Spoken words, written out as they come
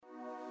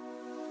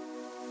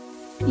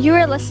You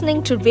are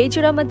listening to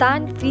Radio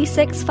Ramadan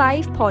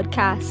 365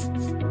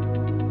 podcasts.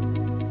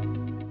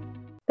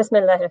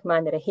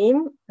 बिस्मिल्लाहिर्रहमानिर्रहीम।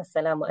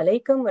 अस्सलामु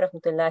अलैकुम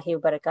वरहमतुल्लाहि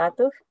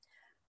वबरकातुह।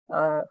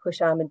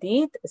 खुश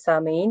आमदीद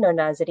सामीन और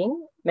नाजरीन,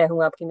 मैं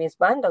हूँ आपकी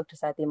मेज़बान डॉक्टर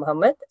सादी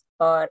मोहम्मद,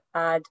 और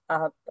आज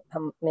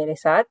हम मेरे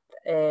साथ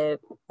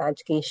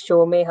आज की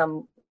शो में हम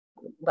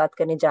बात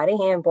करने जा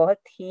रहे हैं बहुत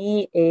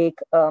ही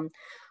एक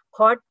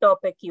हॉट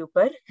टॉपिक के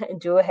ऊपर,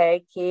 जो है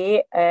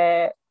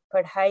कि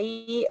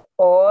पढ़ाई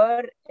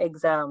और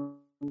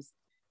एग्जाम्स,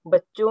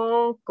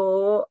 बच्चों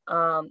को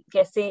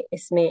कैसे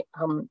इसमें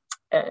हम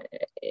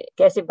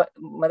कैसे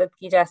मदद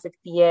की जा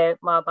सकती है,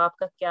 माँ बाप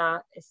का क्या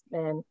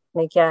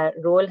इसमें क्या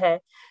रोल है,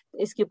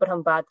 इसके ऊपर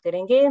हम बात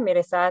करेंगे।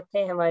 मेरे साथ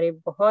हैं हमारे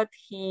बहुत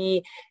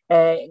ही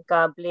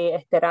काबिले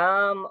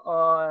एहतराम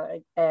और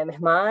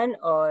मेहमान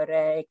और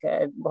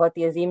एक बहुत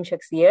ही अजीम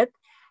शख्सियत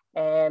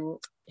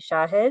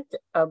शाहिद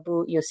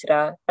अबू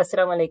युसरा।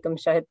 अस्सलाम वालेकुम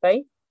शाहिद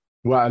भाई।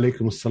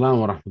 वालेकुम अस्सलाम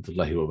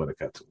वरहमतुल्लाहि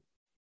वबरकातुह।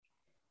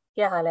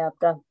 क्या हाल है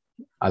आपका?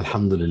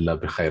 अल्हम्दुलिल्लाह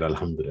बिखैर,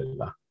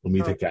 अल्हम्दुलिल्लाह।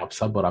 उम्मीद है कि आप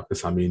सब और आपके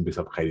सामीन भी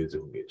सब खैरियत से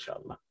होंगे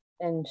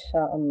इंशाअल्लाह।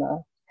 इंशाअल्लाह।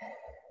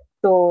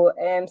 तो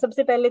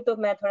सबसे पहले तो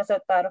मैं थोड़ा सा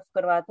तारुफ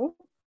करवा दूं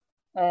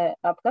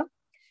आपका।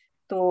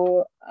 तो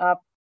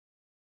आप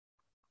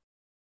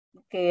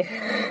के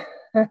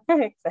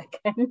एक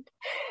सेकंड।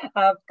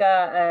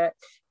 आपका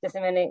जैसे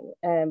मैंने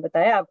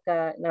बताया, आपका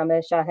नाम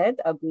है शाहिद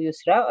अबू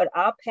युसरा, और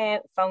आप हैं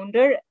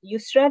founder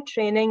Yusra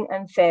training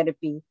and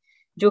therapy,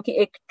 जो कि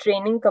एक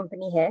ट्रेनिंग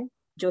कंपनी है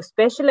जो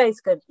स्पेशलाइज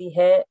करती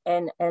है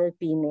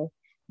एनएलपी में,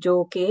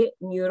 जो कि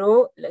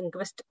न्यूरो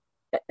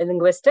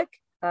लिंग्विस्टिक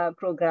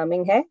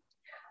प्रोग्रामिंग है।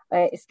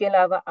 इसके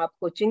अलावा आप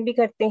कोचिंग भी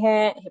करते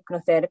हैं,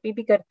 हिप्नोथेरेपी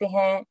भी करते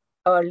हैं,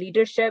 और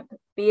leadership,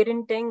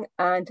 parenting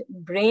and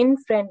brain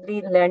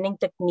friendly learning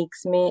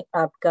techniques में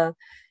आपका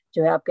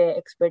जो है आपका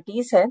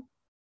एक्सपर्टीज है।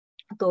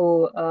 तो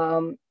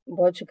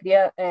बहुत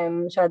शुक्रिया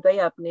शाहिद भाई,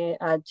 आपने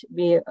आज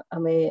भी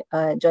हमें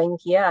ज्वाइन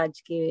किया आज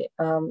के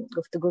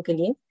गुफ्तगू के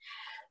लिए।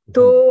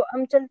 तो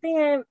हम चलते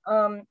हैं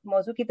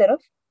मौजू की तरफ।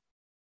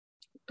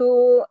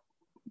 तो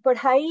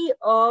पढ़ाई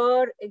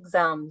और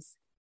एग्जाम्स,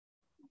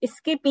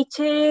 इसके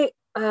पीछे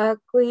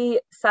कोई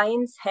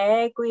साइंस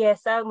है, कोई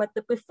ऐसा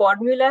मतलब कोई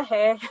फॉर्मूला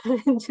है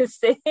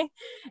जिससे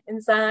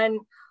इंसान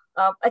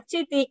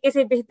अच्छे तरीके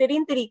से,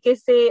 बेहतरीन तरीके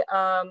से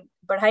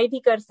पढ़ाई भी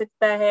कर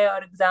सकता है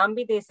और एग्जाम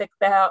भी दे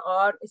सकता है,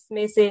 और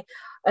इसमें से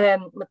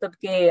मतलब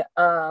कि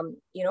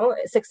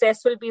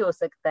सक्सेसफुल भी हो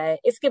सकता है?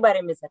 इसके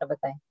बारे में जरा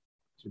बताएं।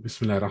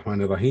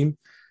 बिस्मिल्लाहिर्रहमानिर्रहीम।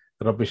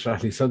 रब्बि इश्रह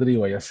ली सदरी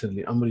व यस्सिर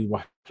ली अमरी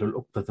वहलुल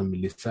उक़दतम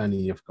मिन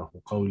लिसानी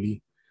यफ़क़हू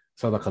क़ौली।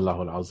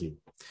 सदक़ल्लाहुल अज़ीम।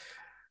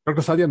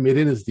 डॉक्टर सादिया,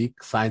 मेरे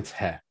नज़दीक साइंस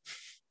है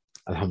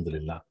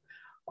अल्हम्दुलिल्लाह,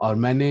 और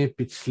मैंने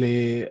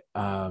पिछले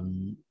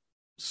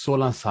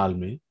 16 साल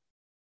में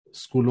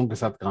स्कूलों के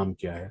साथ काम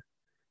किया है,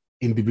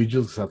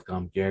 इंडिविजुअल्स के साथ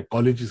काम किया है,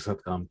 कॉलेज के साथ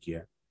काम किया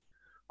है,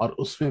 और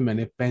उसमें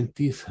मैंने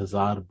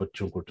 35,000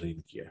 बच्चों को ट्रेन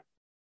किया है।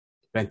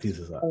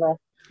 35,000,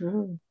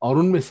 और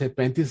उनमें से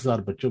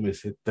 35,000 बच्चों में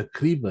से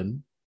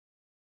तकरीबन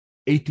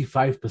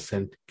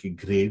 85% के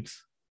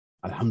ग्रेड्स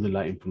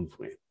अल्हम्दुलिल्लाह इम्प्रूव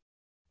हुए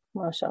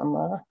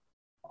माशाअल्लाह।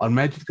 और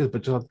मैं जिनके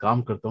बच्चों के साथ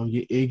काम करता हूँ,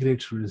 ये ए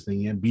ग्रेड स्टूडेंट्स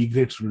नहीं है, बी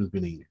ग्रेड स्टूडेंट्स भी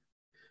नहीं है,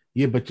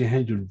 ये बच्चे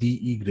हैं जो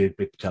DE ग्रेड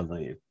पे चल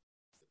रहे हैं,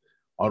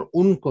 और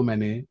उनको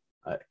मैंने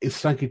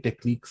इस तरह की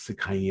टेक्निक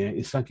सिखाई है,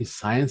 इस तरह की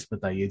साइंस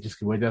बताई है,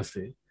 जिसकी वजह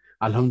से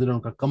अल्हम्दुलिल्लाह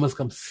उनका कम से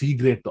कम C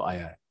ग्रेड तो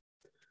आया है,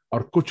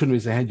 और कुछ उनमें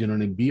से हैं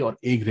जिन्होंने B और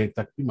A ग्रेड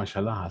तक भी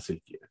माशाल्लाह हासिल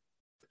किया है।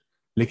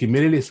 लेकिन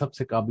मेरे लिए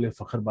सबसे काबिल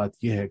फख्र बात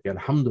यह है कि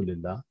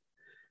अल्हम्दुलिल्लाह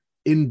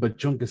इन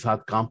बच्चों के साथ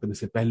काम करने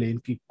से पहले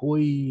इनकी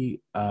कोई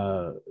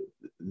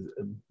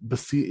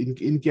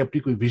इनकी अपनी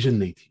कोई विजन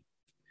नहीं थी।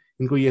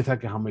 इनको ये था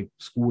कि हम एक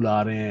स्कूल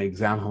आ रहे हैं,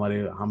 एग्जाम हमारे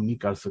हम नहीं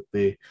कर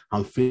सकते,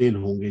 हम फेल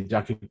होंगे,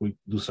 जाके कोई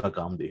दूसरा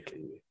काम देख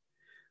लेंगे।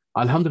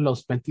 अल्हम्दुलिल्लाह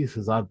उस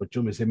 35,000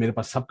 बच्चों में से, मेरे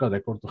पास सबका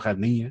रिकॉर्ड तो खैर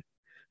नहीं है,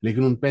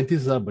 लेकिन उन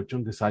 35,000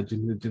 बच्चों के साथ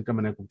जिनका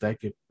मैंने आपको बताया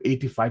कि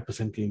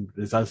 85% के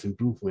रिजल्ट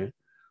इंप्रूव हुए,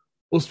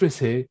 उसमें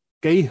से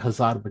कई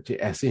हजार बच्चे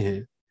ऐसे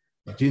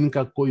हैं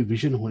जिनका कोई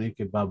विजन होने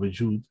के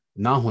बावजूद,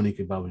 ना होने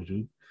के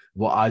बावजूद,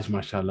 वो आज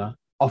माशाल्लाह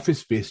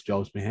ऑफिस बेस्ड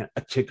जॉब्स में हैं,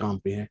 अच्छे काम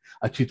पे हैं,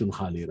 अच्छी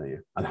तनख्वाह ले रहे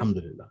हैं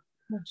अल्हम्दुलिल्लाह।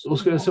 तो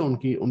उसकी वजह से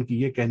उनकी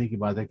ये कहने की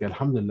बात है कि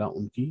अल्हम्दुलिल्लाह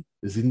उनकी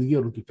जिंदगी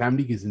और उनकी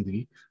फैमिली की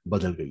जिंदगी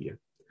बदल गई है।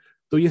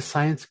 तो ये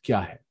साइंस क्या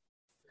है?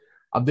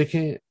 अब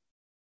देखें,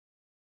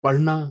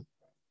 पढ़ना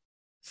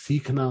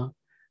सीखना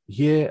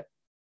ये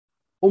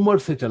उम्र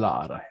से चला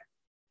आ रहा है।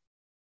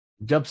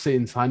 जब से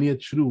इंसानियत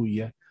शुरू हुई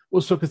है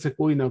उस वक्त से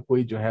कोई ना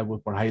कोई जो है वो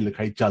पढ़ाई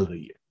लिखाई चल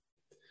रही है,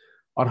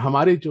 और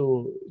हमारे जो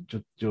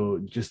जो जो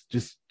जिस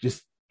जिस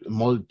जिस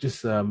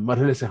जिस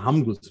मरहले से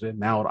हम गुजरे,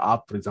 मैं और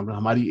आप फॉर एग्जाम्पल,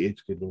 हमारी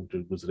एज के लोग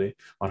जो गुजरे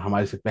और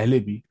हमारे से पहले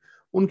भी,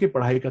 उनके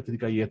पढ़ाई का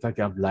तरीका ये था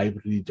कि आप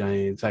लाइब्रेरी जाएं,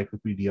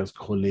 एनसाइक्लोपीडियाज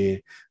खोलें,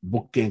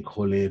 बुकें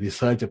खोलें,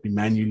 रिसर्च अपनी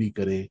मैन्युअली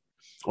करें,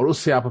 और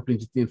उससे आप अपनी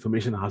जितनी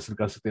इंफॉर्मेशन हासिल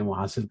कर सकते हैं वो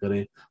हासिल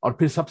करें, और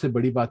फिर सबसे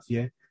बड़ी बात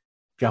यह है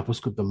कि आप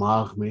उसको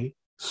दिमाग में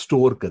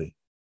स्टोर करें।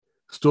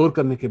 स्टोर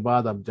करने के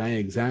बाद आप जाएं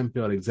एग्जाम पे,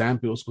 और एग्जाम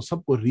पे उसको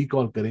सबको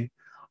रिकॉल करें,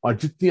 اور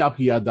جتنی آپ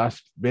کی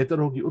یادداشت بہتر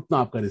ہوگی اتنا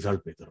آپ کا رزلٹ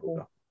بہتر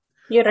ہوگا.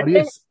 یہ اور یہ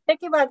رٹے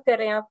کی بات کر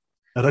رہے ہیں آپ؟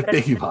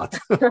 رٹے کی بات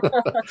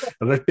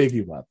رٹے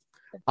کی بات.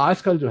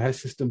 آج کل جو ہے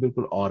سسٹم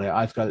بالکل اور ہے.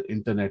 آج کل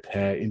انٹرنیٹ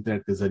ہے,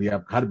 انٹرنیٹ کے ذریعے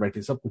آپ گھر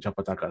بیٹھے سب کچھ آپ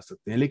پتا کر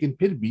سکتے ہیں, لیکن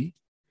پھر بھی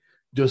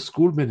جو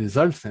اسکول میں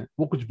ریزلٹس ہیں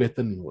وہ کچھ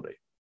بہتر نہیں ہو رہے.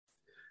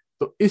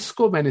 تو اس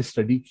کو میں نے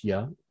اسٹڈی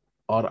کیا,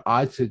 اور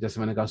آج سے جیسے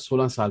میں نے کہا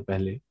 16 سال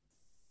پہلے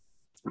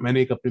میں نے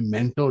ایک اپنے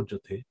مینٹور جو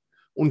تھے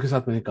ان کے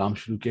ساتھ میں نے کام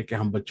شروع کیا کہ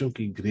ہم بچوں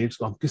کی گریڈز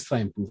کو ہم کس طرح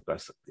امپروو کر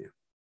سکتے ہیں.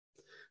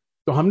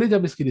 تو ہم نے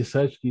جب اس کی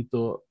ریسرچ کی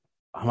تو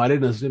ہمارے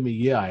نظرے میں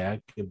یہ آیا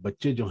کہ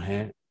بچے جو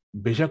ہیں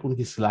بے شک ان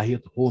کی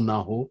صلاحیت ہو نہ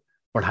ہو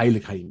پڑھائی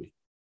لکھائی میں,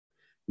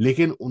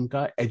 لیکن ان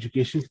کا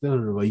ایجوکیشن کی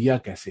طرف رویہ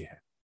کیسے ہے,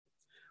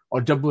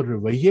 اور جب وہ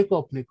رویے کو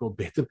اپنے کو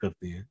بہتر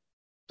کرتے ہیں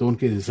تو ان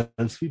کے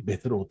ریزلٹس بھی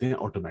بہتر ہوتے ہیں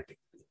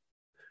آٹومیٹکلی.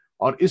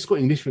 اور اس کو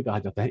انگلش میں کہا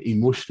جاتا ہے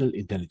ایموشنل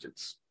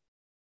انٹیلیجنس.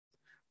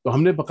 تو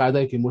ہم نے باقاعدہ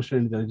ایک ایموشنل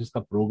انٹیلیجنس کا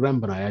پروگرام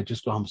بنایا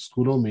جس کو ہم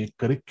اسکولوں میں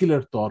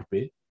کریکولر طور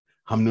پہ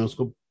ہم نے اس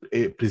کو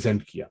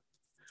پریزنٹ کیا,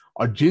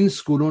 اور جن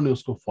اسکولوں نے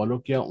اس کو فالو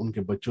کیا ان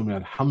کے بچوں میں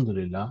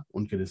الحمدللہ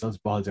ان کے ریزلٹس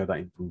بہت زیادہ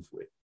امپروو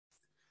ہوئے.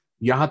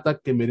 یہاں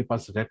تک کہ میرے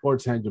پاس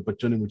ریکارڈز ہیں جو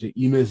بچوں نے مجھے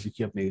ای میلز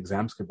لکھی اپنے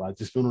ایگزامس کے بعد,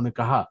 جس میں انہوں نے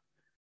کہا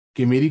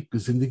کہ میری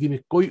زندگی میں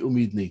کوئی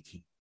امید نہیں تھی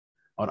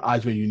اور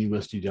آج میں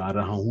یونیورسٹی جا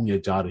رہا ہوں یا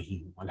جا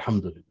رہی ہوں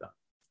الحمدللہ.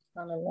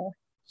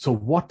 سو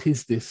واٹ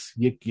از دس,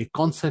 یہ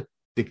کون سا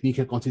ٹیکنیک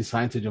ہے, کون سی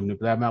سائنس ہے جو ہم نے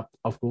بتایا. میں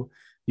آپ کو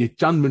یہ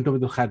چند منٹوں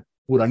میں تو خیر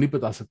پورا نہیں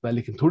بتا سکتا,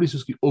 لیکن تھوڑی سی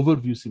اس کی اوور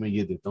ویو سے میں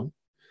یہ دیتا ہوں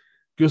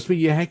کہ اس میں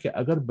یہ ہے کہ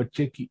اگر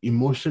بچے کی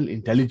ایموشنل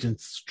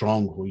انٹیلیجنس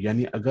اسٹرانگ ہو,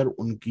 یعنی اگر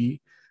ان کی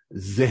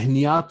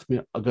ذہنیات میں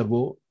اگر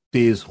وہ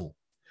تیز ہوں,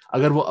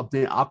 اگر وہ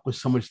اپنے آپ کو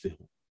سمجھتے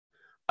ہوں,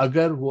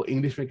 اگر وہ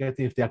انگلش میں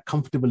کہتے ہیں if they are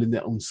comfortable in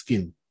their own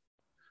skin,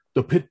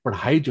 تو پھر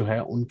پڑھائی جو ہے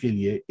ان کے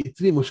لیے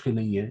اتنی مشکل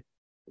نہیں ہے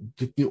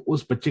جتنی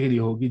اس بچے کے لیے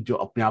ہوگی جو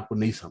اپنے آپ کو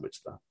نہیں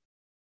سمجھتا.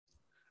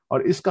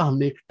 اور اس کا ہم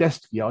نے ایک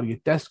ٹیسٹ کیا, اور یہ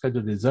ٹیسٹ کا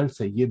جو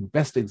ریزلٹس ہے یہ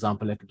بیسٹ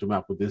ایگزامپل ہے جو میں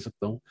آپ کو دے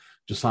سکتا ہوں,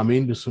 جو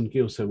سامعین بھی سن کے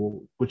اس سے وہ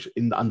کچھ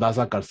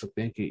اندازہ کر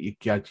سکتے ہیں کہ یہ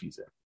کیا چیز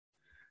ہے.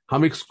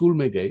 ہم ایک اسکول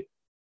میں گئے,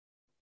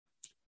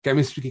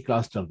 کیمسٹری کی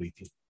کلاس چل رہی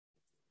تھی,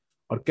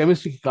 اور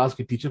کیمسٹری کی کلاس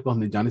کے ٹیچر کو ہم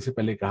نے جانے سے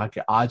پہلے کہا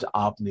کہ آج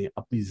آپ نے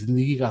اپنی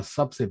زندگی کا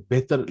سب سے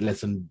بہتر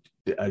لیسن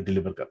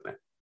ڈیلیور کرنا ہے.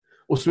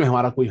 اس میں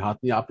ہمارا کوئی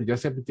ہاتھ نہیں, آپ نے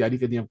جیسے اپنی تیاری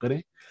کرنی آپ کریں,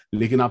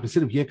 لیکن آپ نے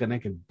صرف یہ کرنا ہے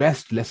کہ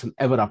بیسٹ لیسن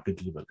ایور آپ نے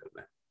ڈیلیور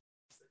کرنا ہے.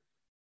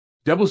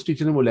 جب اس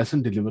ٹیچر نے وہ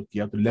لیسن ڈیلیور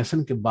کیا تو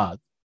لیسن کے بعد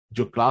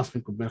جو کلاس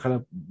میں میرے خیال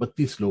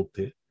 32 لوگ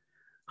تھے,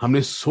 ہم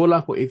نے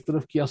 16 کو ایک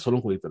طرف کیا,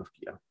 16 کو ایک طرف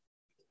کیا.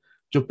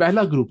 جو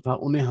پہلا گروپ تھا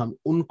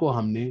ان کو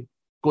ہم نے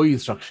کوئی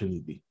انسٹرکشن نہیں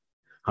دی.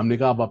 ہم نے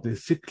کہا اب آپ نے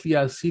سیکھ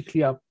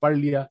لیا, پڑھ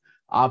لیا,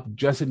 آپ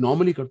جیسے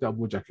نارملی کرتے آپ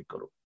وہ جا کے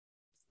کرو.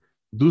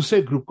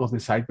 دوسرے گروپ کو ہم نے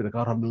سائڈ پہ رکھا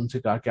اور ہم نے ان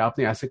سے کہا کہ آپ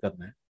نے ایسے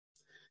کرنا ہے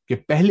کہ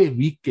پہلے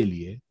ویک کے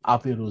لیے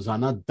آپ نے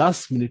روزانہ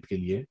 10 منٹ کے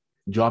لیے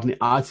جو آپ نے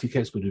آج سیکھا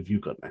ہے اس کو ریویو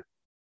کرنا ہے,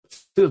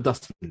 صرف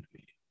 10 منٹ کے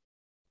لیے.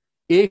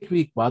 ایک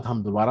ویک بعد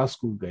ہم دوبارہ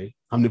اسکول گئے,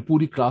 ہم نے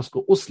پوری کلاس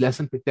کو اس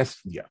لیسن پہ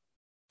ٹیسٹ دیا.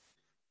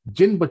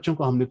 جن بچوں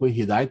کو ہم نے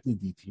کوئی ہدایت نہیں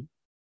دی تھی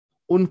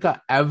ان کا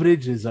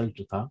ایوریج ریزلٹ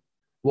جو تھا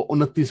وہ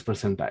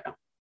 29% آیا,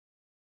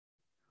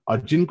 اور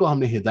جن کو ہم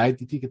نے ہدایت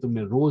دی تھی کہ تم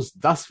نے روز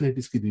 10 منٹ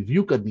اس کی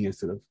ریویو کرنی ہے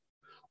صرف,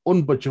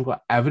 ان بچوں کا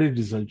ایوریج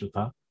ریزلٹ جو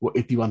تھا وہ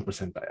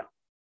 81% آیا.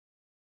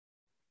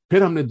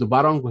 پھر ہم نے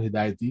دوبارہ ان کو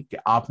ہدایت دی کہ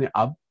آپ نے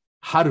اب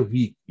ہر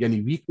ویک یعنی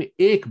ویک میں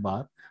ایک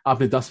بار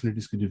آپ نے 10 منٹ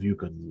اس کی ریویو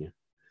کرنی ہے.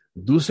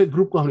 دوسرے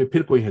گروپ کو ہم نے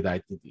پھر کوئی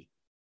ہدایت نہیں دی.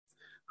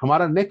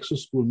 ہمارا نیکسٹ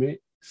اسکول میں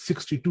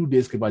 62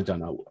 ڈیز کے بعد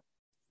جانا ہوا,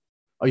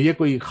 اور یہ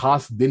کوئی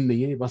خاص دن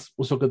نہیں ہے, بس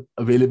اس وقت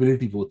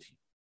اویلیبلٹی وہ تھی.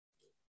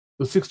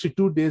 تو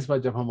 62 ڈیز بعد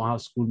جب ہم وہاں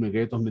اسکول میں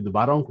گئے تو ہم نے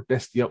دوبارہ ان کو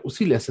ٹیسٹ دیا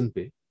اسی لیسن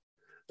پہ.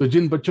 تو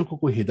جن بچوں کو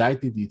کوئی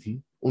ہدایت نہیں دی تھی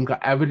ان کا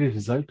ایوریج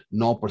ریزلٹ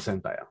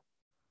 9% آیا,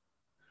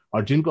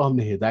 اور جن کو ہم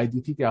نے ہدایت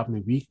دی تھی کہ آپ نے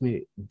ویک میں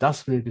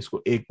 10 منٹ اس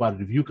کو ایک بار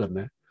ریویو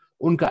کرنا ہے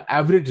ان کا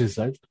ایوریج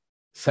ریزلٹ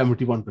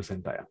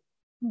 71% آیا.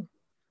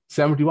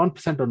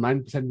 71% اور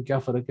 9% میں کیا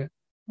فرق ہے؟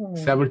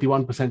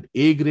 71%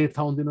 اے گریڈ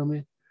تھا ان دنوں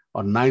میں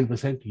اور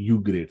 9% یو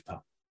گریڈ تھا.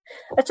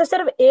 اچھا,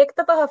 صرف ایک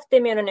دفعہ ہفتے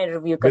میں انہوں نے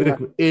ریویو کرنا؟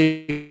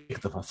 ایک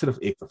دفعہ, صرف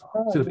ایک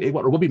دفعہ, صرف ایک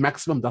بار, وہ بھی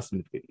میکسیمم 10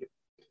 منٹ کے لیے.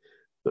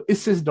 تو اس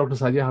سے ڈاکٹر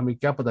ساجیہ ہمیں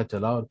کیا پتا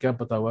چلا اور کیا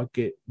پتا ہوا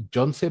کہ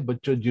جون سے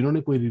بچوں جنہوں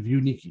نے کوئی ریویو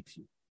نہیں کی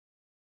تھی,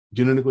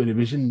 جنہوں نے کوئی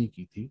ریویژن نہیں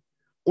کی تھی,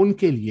 ان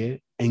کے لیے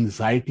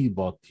اینگزائٹی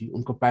بہت تھی,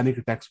 ان کو پینک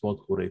اٹیکس بہت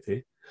ہو رہے تھے,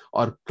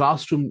 اور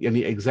کلاس روم یعنی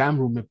ایگزام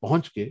روم میں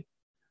پہنچ کے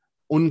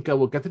ان کا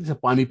وہ کہتے ہیں جیسے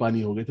پانی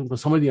پانی ہو گئے تھے, ان کو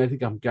سمجھ نہیں آئی تھی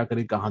کہ ہم کیا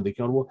کریں, کہاں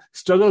دیکھیں, اور وہ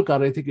اسٹرگل کر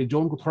رہے تھے کہ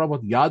جو ان کو تھوڑا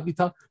بہت یاد بھی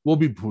تھا وہ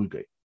بھی بھول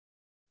گئے.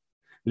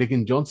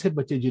 لیکن جون سے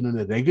بچے جنہوں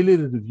نے ریگولر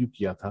ریویو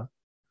کیا تھا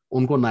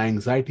ان کو نہ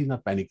اینگزائٹی نہ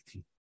پینک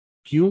تھی.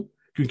 کیوں؟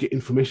 کیونکہ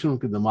انفارمیشن ان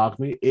کے دماغ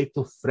میں ایک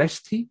تو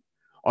فریش تھی,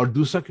 اور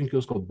دوسرا کیونکہ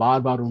اس کو بار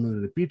بار انہوں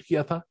نے ریپیٹ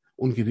کیا تھا,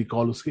 ان کی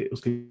ریکال اس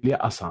کے لیے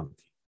آسان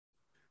تھی.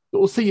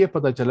 تو اس سے یہ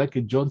پتا چلا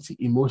کہ جون سی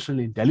ایموشنل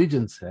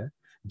انٹیلیجنس ہے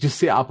جس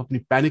سے آپ اپنی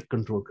پینک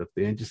کنٹرول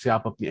کرتے ہیں, جس سے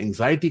آپ اپنی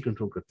اینگزائٹی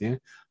کنٹرول کرتے ہیں,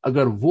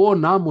 اگر وہ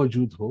نہ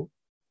موجود ہو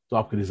تو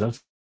آپ کے ریزلٹس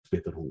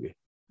بہتر ہوں گے.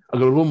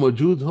 اگر وہ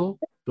موجود ہو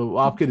تو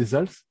آپ کے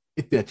ریزلٹس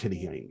اتنے اچھے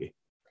نہیں آئیں گے.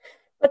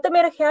 مطلب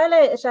میرا خیال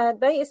ہے شاہد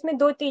بھائی اس میں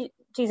دو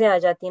چیزیں آ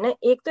جاتی ہیں نا.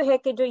 ایک تو ہے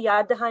کہ جو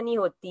یاد دہانی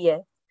ہوتی ہے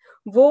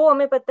وہ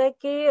ہمیں پتہ ہے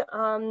کہ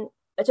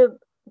اچھا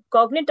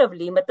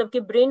کوگنیٹولی مطلب کہ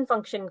برین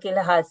فنکشن کے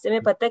لحاظ سے ہمیں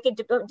پتہ ہے کہ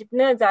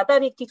جتنا زیادہ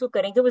آپ ایک چیز کو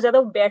کریں گے وہ زیادہ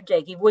وہ بیٹھ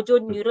جائے گی. وہ جو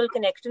نیورل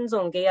کنیکشنز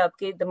ہوں گے آپ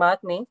کے دماغ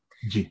میں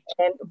جی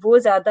وہ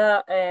زیادہ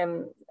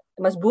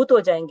مضبوط ہو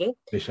جائیں گے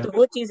بے تو شک.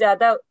 وہ چیز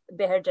زیادہ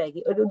بیٹھ جائے گی.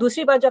 اور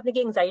دوسری بات جو آپ نے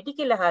کہ انگزائٹی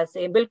کے لحاظ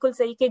سے بالکل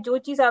صحیح کہ جو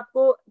چیز آپ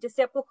کو جس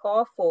سے آپ کو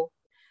خوف ہو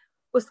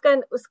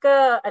اس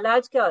کا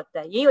علاج کیا ہوتا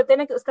ہے؟ یہی ہوتا ہے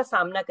نا کہ اس کا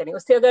سامنا کریں.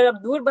 اس سے اگر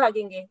آپ دور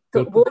بھاگیں گے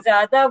تو وہ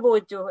زیادہ وہ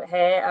جو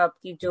ہے آپ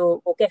کی جو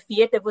وہ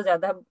کیفیت ہے وہ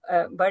زیادہ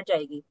بڑھ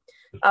جائے گی.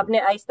 آپ نے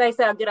آہستہ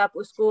آہستہ اگر آپ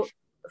اس کو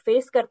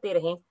فیس کرتے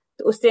رہیں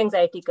تو اس سے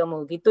انگزائٹی کم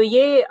ہوگی. تو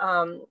یہ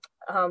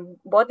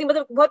بہت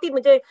ہی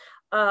مجھے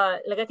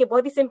لگا کہ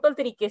بہت ہی سمپل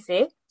طریقے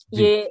سے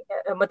یہ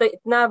مطلب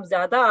اتنا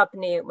زیادہ آپ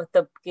نے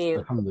مطلب کہ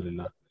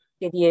الحمدللہ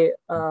یہ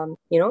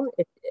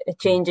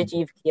چینج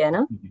اچیو کیا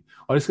نا.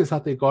 اور اس کے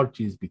ساتھ ایک اور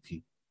چیز بھی تھی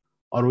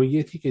اور وہ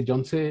یہ تھی کہ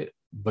جن سے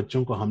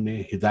بچوں کو ہم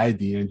نے ہدایت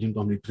دی ہے جن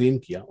کو ہم نے ٹرین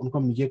کیا ان کو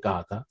ہم نے یہ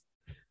کہا تھا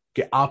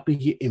کہ آپ نے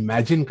یہ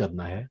امیجن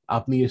کرنا ہے,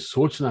 آپ نے یہ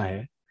سوچنا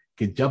ہے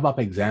کہ جب آپ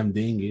ایگزام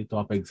دیں گے تو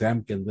آپ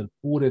ایگزام کے اندر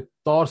پورے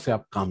طور سے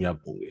آپ کامیاب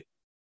ہوں گے.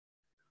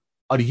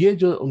 اور یہ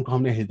جو ان کو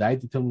ہم نے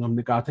ہدایت دی تھی ہم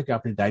نے کہا تھا کہ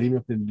آپ نے ڈائری میں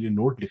اپنے لیے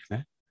نوٹ لکھنا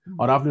ہے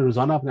اور آپ نے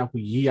روزانہ اپنے آپ کو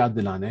یہ یاد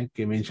دلانا ہے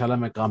کہ میں انشاءاللہ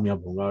میں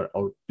کامیاب ہوں گا.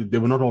 اور they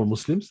were not all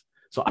Muslims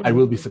so I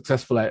will be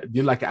successful,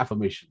 like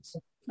affirmations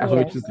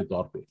کے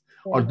طور پہ.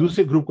 اور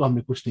دوسرے گروپ کو ہم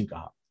نے کچھ نہیں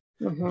کہا.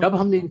 جب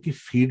ہم نے ان کی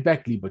فیڈ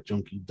بیک لی بچوں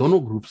کی دونوں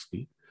گروپس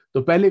کی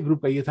تو پہلے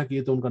گروپ کا یہ تھا کہ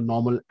یہ تو ان کا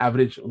نارمل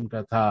ایوریج ان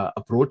کا تھا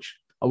اپروچ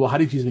اور وہ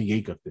ہر چیز میں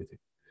یہی کرتے تھے.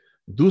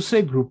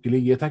 دوسرے گروپ کے لیے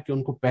یہ تھا کہ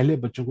ان کو پہلے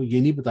بچوں کو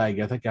یہ نہیں بتایا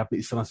گیا تھا کہ آپ نے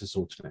اس طرح سے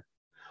سوچنا ہے.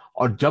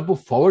 اور جب وہ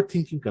فارورڈ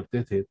تھنکنگ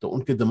کرتے تھے تو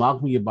ان کے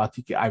دماغ میں یہ بات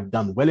تھی کہ I've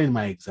done well in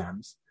my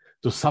exams,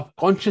 تو سب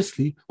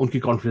کانشیسلی ان کی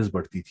کانفیڈنس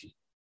بڑھتی تھی.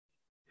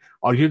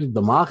 اور یہ جو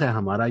دماغ ہے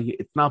ہمارا یہ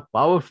اتنا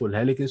پاورفل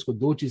ہے لیکن اس کو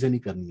دو چیزیں نہیں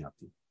کرنی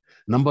آتی.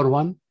 نمبر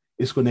 1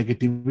 اس کو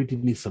نیگیٹیوٹی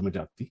نہیں سمجھ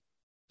آتی.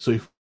 So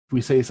if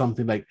we say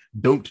something like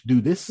don't do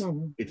this,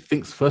 it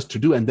thinks first to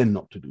do and then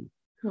not to do.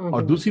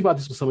 اور دوسری بات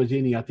اس کو سمجھ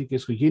یہ نہیں آتی کہ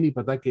اس کو یہ نہیں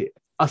پتا کہ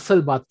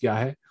اصل بات کیا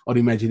ہے اور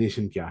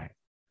امیجنیشن کیا ہے.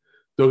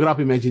 تو اگر آپ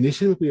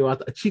امیجنیشن میں کوئی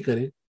بات اچھی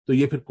کریں تو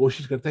یہ پھر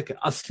کوشش کرتا ہے کہ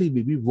اصلی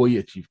میں بھی وہی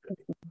اچیو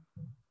کرے.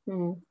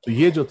 تو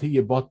یہ جو تھی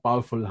یہ بہت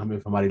پاورفل ہمیں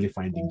ہمارے لیے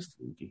فائنڈنگز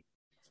تھی ان کی.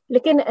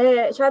 لیکن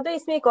شاید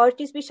اس میں ایک اور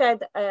چیز بھی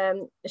شاید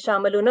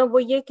شامل ہونا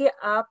وہ یہ کہ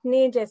آپ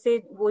نے جیسے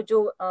وہ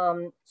جو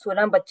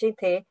 16 بچے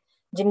تھے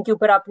جن کے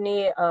اوپر آپ نے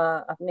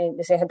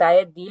جیسے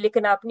ہدایت دی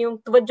لیکن آپ نے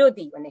توجہ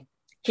دی انہیں,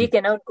 ٹھیک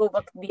ہے نا, ان کو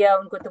وقت دیا,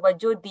 ان کو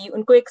توجہ دی,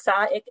 ان کو ایک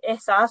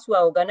احساس ہوا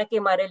ہوگا نا کہ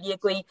ہمارے لیے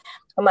کوئی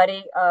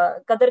ہماری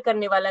قدر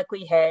کرنے والا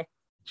کوئی ہے,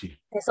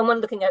 someone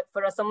looking at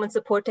for us, someone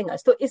supporting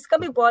us. تو اس کا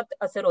بھی بہت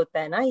اثر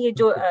ہوتا ہے نا, یہ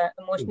جو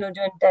ایموشنل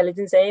جو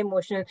انٹیلیجنس ہے,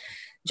 ایموشنل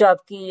جو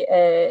آپ کی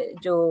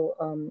جو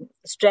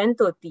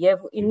اسٹرینتھ ہوتی ہے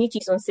وہ انہی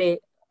چیزوں سے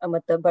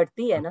مطلب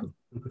بڑھتی ہے نا.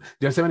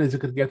 جیسے میں نے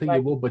ذکر کیا تھا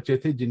یہ وہ بچے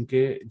تھے جن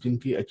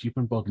کی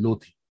اچیومنٹ بہت لو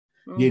تھی,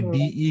 یہ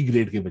DE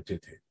گریڈ کے بچے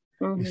تھے,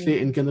 اس لیے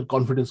ان کے اندر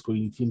کانفیڈنس کوئی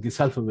نہیں تھی, ان کی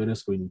سیلف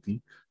اویئرنیس کوئی نہیں تھی.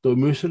 تو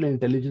ایموشنل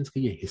انٹیلیجنس کے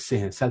یہ حصے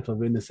ہیں, سیلف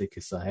اویئرنیس ایک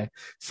حصہ ہے,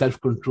 سیلف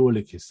کنٹرول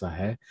ایک حصہ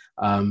ہے,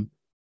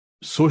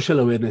 سوشل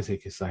اویئرنیس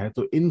ایک حصہ ہے.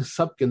 تو ان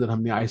سب کے اندر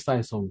ہم نے آہستہ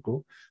آہستہ ان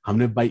کو ہم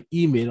نے by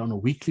E mile on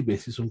weekly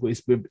basis in کو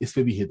اس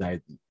پہ بھی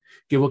ہدایت دی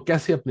کہ وہ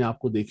کیسے اپنے آپ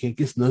کو دیکھیں,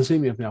 کس نظرے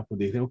میں اپنے آپ کو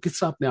دیکھ رہے ہیں, وہ کس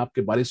طرح اپنے آپ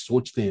کے بارے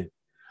سوچتے ہیں.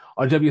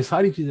 اور جب یہ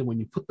ساری چیزیں when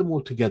you put them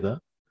all together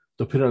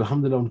تو پھر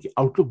الحمدللہ ان کی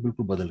آؤٹ لک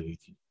بالکل بدل گئی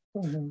تھی.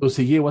 تو اس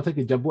سے یہ ہوا تھا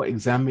کہ جب وہ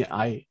ایگزام میں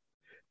آئے,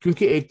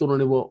 کیونکہ ایک تو انہوں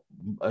نے وہ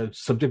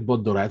سبجیکٹ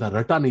بہت دہرایا تھا,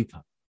 رٹا نہیں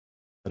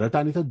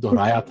تھا,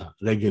 دہرایا تھا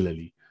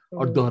ریگولرلی.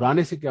 اور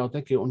دہرانے سے کیا ہوتا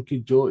ہے کہ ان کی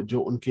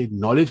جو ان کے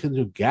نالج کے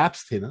جو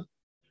گیپس تھے نا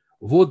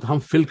وہ ہم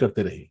فل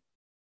کرتے رہے,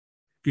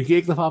 کیونکہ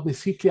ایک دفعہ آپ نے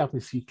سیکھ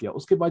لیا.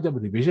 اس کے بعد جب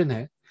ریویژن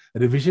ہے,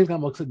 ریویژن کا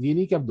مقصد یہ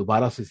نہیں کہ آپ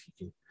دوبارہ سے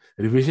سیکھیں,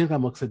 ریویژن کا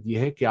مقصد یہ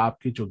ہے کہ آپ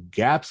کے جو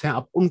گیپس ہیں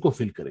آپ ان کو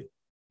فل کریں.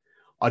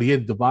 اور یہ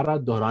دوبارہ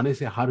دہرانے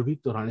سے, ہر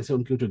ویک دہرانے سے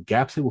ان کے جو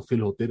گیپس ہیں وہ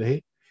فل ہوتے رہے.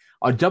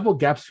 اور جب وہ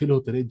گیپس فل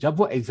ہوتے رہے,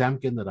 جب وہ ایگزام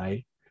کے اندر آئے,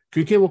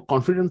 کیونکہ وہ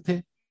کانفیڈنٹ تھے,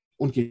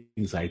 ان کی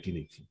انگزائٹی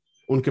نہیں تھی,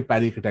 ان کے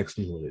پینک اٹیکس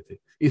نہیں ہو رہے تھے,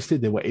 اس لیے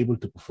they were able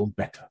to perform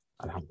better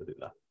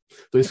الحمدللہ.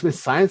 تو اس میں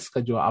سائنس کا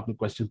جو آپ نے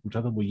کوشچن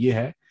پوچھا تھا وہ یہ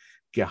ہے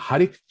کہ ہر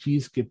ایک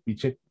چیز کے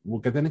پیچھے وہ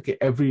کہتے ہیں نا کہ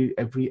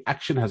every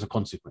action has a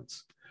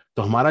consequence.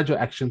 تو ہمارا جو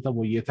ایکشن تھا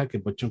وہ یہ تھا کہ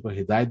بچوں کو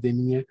ہدایت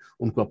دینی ہے,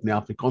 ان کو اپنے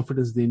آپ میں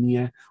کانفیڈنس دینی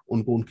ہے,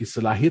 ان کو ان کی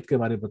صلاحیت کے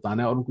بارے میں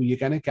بتانا ہے, اور ان کو یہ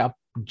کہنا ہے کہ آپ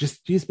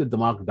جس چیز پہ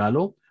دماغ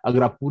ڈالو,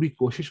 اگر آپ پوری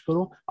کوشش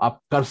کرو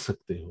آپ کر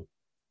سکتے ہو.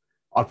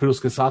 اور پھر اس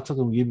کے ساتھ ساتھ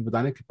یہ بھی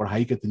بتانا ہے کہ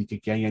پڑھائی کے طریقے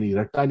کیا ہیں, یعنی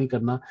رٹا نہیں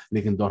کرنا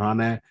لیکن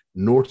دہرانا ہے,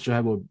 نوٹس جو ہے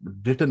وہ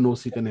ریٹن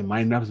نوٹس ہی کرنے,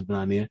 مائنڈ میپس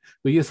بنانے ہیں.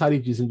 تو یہ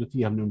ساری چیزیں جو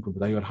تھی ہم نے ان کو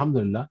بتائی, اور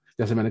الحمدللہ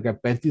جیسے میں نے کہا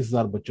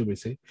 35,000 بچوں میں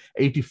سے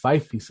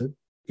 85%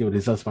 کے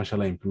ریزلٹس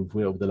ماشاءاللہ امپروو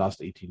ہوئے اوور دی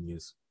لاسٹ 18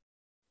 ایئرز.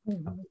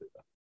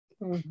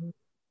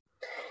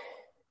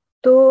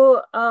 تو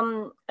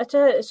اچھا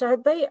شاہد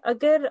بھائی,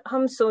 اگر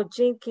ہم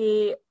سوچیں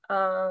کہ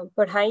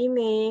پڑھائی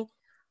میں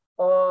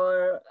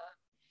اور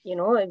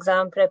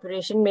ایگزام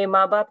پریپریشن میں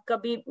ماں باپ کا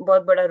بھی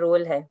بہت بڑا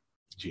رول ہے,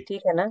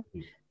 ٹھیک ہے نا.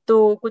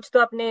 تو کچھ تو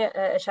آپ نے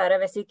اشارہ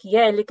ویسے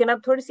کیا ہے, لیکن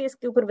آپ تھوڑی سی اس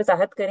کے اوپر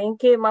وضاحت کریں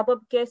کہ ماں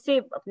باپ کیسے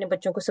اپنے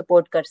بچوں کو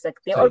سپورٹ کر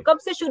سکتے ہیں اور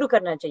کب سے شروع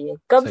کرنا چاہیے,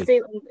 کب سے.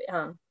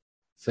 ہاں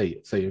صحیح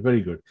ہے,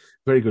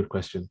 ویری گڈ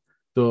کوشچن.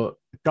 تو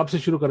کب سے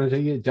شروع کرنا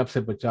چاہیے؟ جب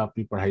سے بچہ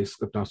اپنی پڑھائی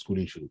اپنا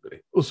اسکولنگ شروع کرے,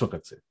 اس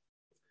وقت سے.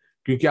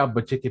 کیونکہ آپ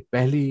بچے کے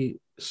پہلی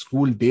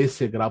اسکول ڈیز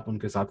سے اگر آپ ان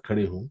کے ساتھ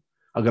کھڑے ہوں,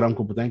 اگر ہم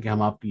کو بتائیں کہ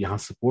ہم آپ کی یہاں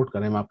سپورٹ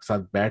کریں, ہم آپ کے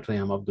ساتھ بیٹھ رہے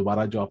ہیں, ہم آپ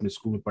دوبارہ جو آپ نے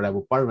اسکول میں پڑھا ہے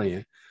وہ پڑھ رہے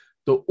ہیں,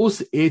 تو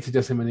اس ایج,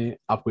 جیسے میں نے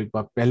آپ کو ایک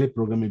بار پہلے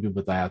پروگرام میں بھی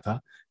بتایا تھا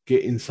کہ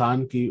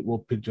انسان کی وہ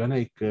پھر جو ہے نا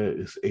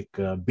ایک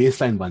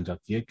بیس لائن بن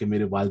جاتی ہے کہ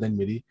میرے والدین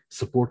میری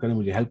سپورٹ کریں,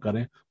 مجھے ہیلپ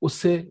کریں. اس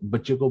سے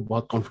بچے کو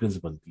بہت کانفیڈنس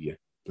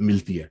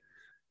ملتی ہے.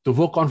 تو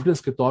وہ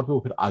کانفیڈنس کے طور پہ وہ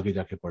پھر آگے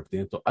جا کے پڑھتے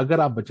ہیں. تو اگر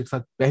آپ بچے کے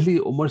ساتھ پہلی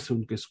عمر سے,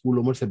 ان کے اسکول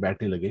عمر سے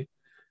بیٹھنے لگے,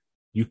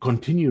 you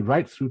continue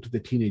right through to the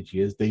teenage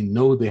years, they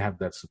know they have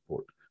that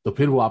support. تو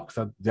پھر وہ آپ کے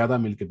ساتھ زیادہ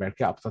مل کے بیٹھ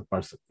کے آپ کے ساتھ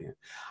پڑھ سکتے ہیں.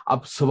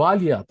 اب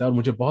سوال یہ آتا ہے, اور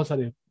مجھے بہت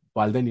سارے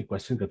والدین یہ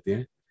کوشچن کرتے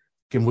ہیں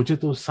کہ مجھے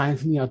تو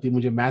سائنس نہیں آتی,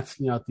 مجھے میتھس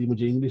نہیں آتی,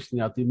 مجھے انگلش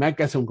نہیں آتی, میں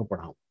کیسے ان کو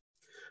پڑھاؤں؟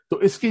 تو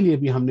اس کے لیے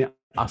بھی ہم نے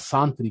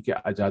آسان طریقے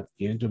ایجاد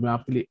کیے ہیں, جو میں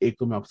آپ کے لیے ایک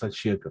تو میں آپ کے ساتھ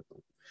شیئر کرتا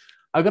ہوں.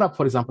 اگر آپ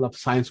فار ایگزامپل آپ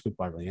سائنس کو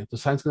پڑھ رہے ہیں, تو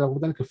سائنس کا آپ کو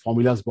پتا ہے کہ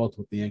فارمولاز بہت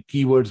ہوتے ہیں,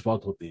 کی ورڈز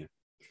بہت ہوتے ہیں.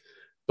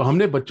 تو ہم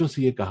نے بچوں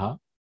سے یہ کہا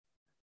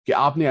کہ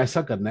آپ نے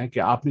ایسا کرنا ہے کہ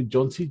آپ نے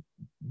جون سی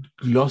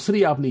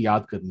گلوسری آپ نے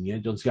یاد کرنی ہے,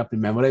 جون سی آپ نے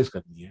میمورائز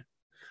کرنی ہے,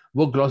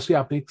 وہ گلوسری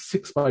آپ نے ایک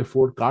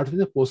 6x4 کارڈ,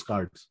 پوسٹ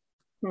کارڈ,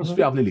 اس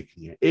پہ آپ نے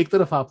لکھنی ہے. ایک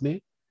طرف آپ نے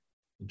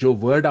جو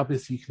ورڈ آپ نے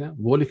سیکھنا ہے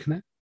وہ لکھنا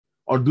ہے,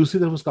 اور دوسری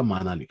طرف اس کا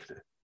معنی لکھنا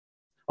ہے.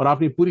 اور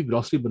آپ نے پوری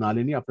گلوسری بنا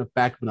لینی ہے, اپنا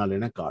پیک بنا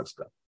لینا ہے کارڈز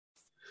کا.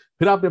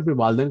 پھر آپ نے اپنے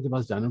والدین کے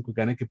پاس جانا, ان کو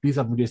کہنا ہے کہ پلیز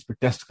آپ مجھے اس پہ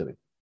ٹیسٹ کریں.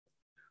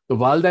 تو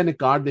والدین نے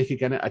کارڈ دیکھ کے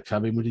کہنا ہے اچھا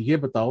بھائی مجھے یہ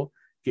بتاؤ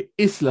کہ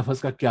اس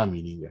لفظ کا کیا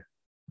میننگ ہے.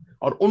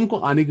 اور ان کو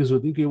آنے کی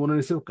ضرورت نہیں کہ انہوں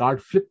نے صرف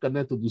کارڈ فلپ کرنا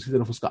ہے تو دوسری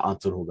طرف اس کا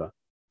آنسر ہوگا.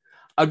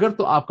 اگر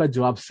تو آپ کا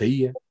جواب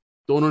صحیح ہے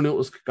تو انہوں نے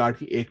اس کارڈ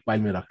کی ایک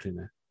پائل میں رکھ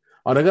لینا ہے,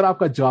 اور اگر آپ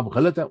کا جواب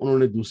غلط ہے انہوں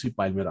نے دوسری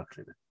پائل میں رکھ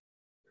لینا ہے.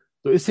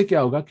 تو اس سے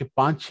کیا ہوگا کہ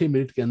 5-6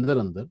 منٹ کے اندر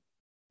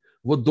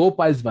وہ 2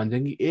 پائلز بن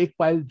جائیں گی, ایک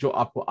پائل جو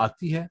آپ کو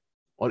آتی ہے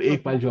اور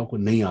ایک پائل جو آپ کو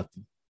نہیں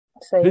آتی.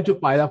 پھر جو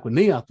پائل آپ کو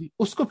نہیں آتی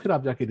اس کو پھر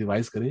آپ جا کے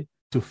ریوائز کریں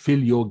ٹو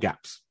فل یور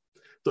گیپس.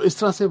 تو اس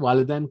طرح سے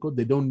والدین کو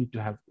they don't need to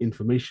have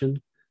information,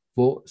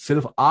 وہ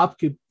صرف آپ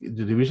کی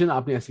ریویژن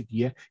آپ نے ایسی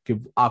کی ہے کہ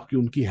آپ کی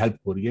ان کی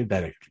ہیلپ ہو رہی ہے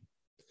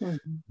ڈائریکٹلی.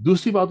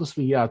 دوسری بات اس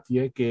میں یہ آتی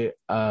ہے کہ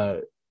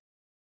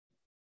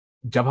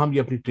جب ہم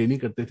یہ اپنی ٹریننگ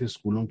کرتے تھے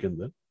اسکولوں کے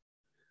اندر,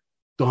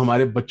 تو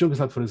ہمارے بچوں کے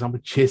ساتھ فار ایگزامپل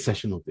 6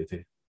 سیشن ہوتے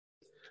تھے.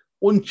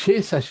 ان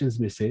 6 سیشنز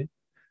میں سے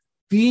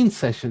 3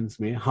 سیشنز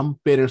میں ہم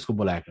پیرنٹس کو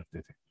بلایا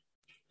کرتے تھے.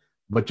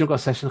 بچوں کا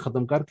سیشن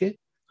ختم کر کے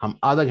ہم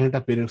آدھا گھنٹہ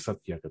پیرنٹس ساتھ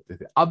کیا کرتے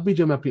تھے. اب بھی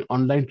جو میں اپنی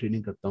آن لائن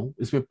ٹریننگ کرتا ہوں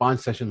اس میں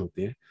 5 سیشن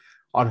ہوتے ہیں,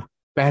 اور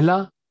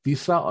پہلا,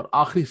 تیسرا اور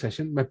آخری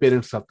سیشن میں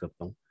پیرنٹس ساتھ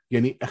کرتا ہوں,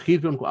 یعنی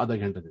اخیر پہ ان کو آدھا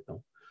گھنٹہ دیتا ہوں.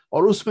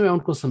 اور اس میں ان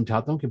کو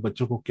سمجھاتا ہوں کہ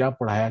بچوں کو کیا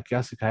پڑھایا,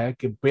 کیا سکھایا,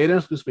 کہ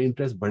پیرنٹس کو اس میں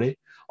انٹرسٹ بڑھے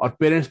اور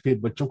پیرنٹس بھی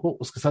بچوں کو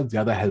اس کے ساتھ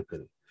زیادہ ہیلپ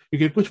کریں.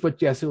 کیونکہ کچھ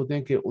بچے ایسے ہوتے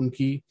ہیں کہ ان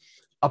کی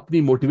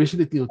اپنی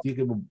موٹیویشن اتنی ہوتی ہے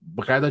کہ وہ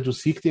باقاعدہ جو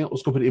سیکھتے ہیں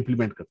اس کو پھر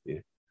امپلیمنٹ کرتے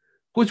ہیں.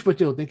 کچھ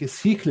بچے ہوتے ہیں کہ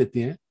سیکھ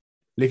لیتے ہیں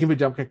لیکن پھر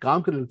جب کہ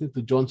کام کر لیتے ہیں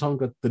تو جون سا ان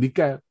کا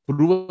طریقہ ہے,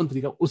 پروون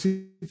طریقہ, اسی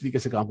طریقے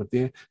سے کام کرتے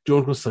ہیں جو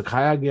ان کو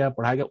سکھایا گیا,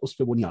 پڑھایا گیا, اس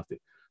پہ وہ نہیں آتے.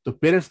 تو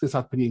پیرنٹس کے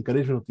ساتھ پھر یہ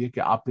انکریجمنٹ ہوتی ہے کہ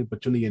آپ نے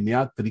بچوں نے یہ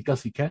نیا طریقہ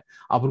سیکھا ہے,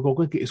 آپ ان کو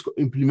کہیں کہ اس کو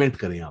امپلیمنٹ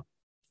کریں آپ.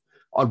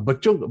 اور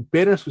بچوں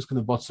پیرنٹس کو اس کے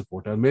اندر بہت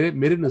سپورٹ ہے.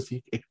 میرے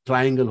نزدیک ایک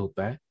ٹرائنگل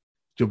ہوتا ہے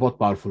جو بہت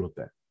پاورفل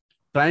ہوتا ہے.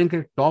 ٹرائنگل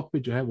کے ٹاپ پہ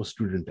جو ہے وہ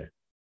اسٹوڈنٹ ہے,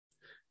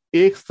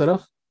 ایک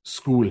طرف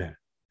اسکول ہے,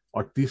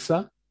 اور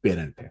تیسرا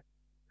پیرنٹ ہے.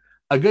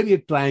 اگر یہ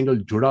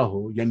ٹرائنگل جڑا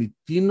ہو, یعنی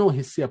تینوں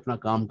حصے اپنا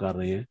کام کر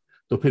رہے ہیں,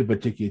 تو پھر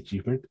بچے کی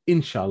اچیومنٹ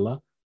انشاءاللہ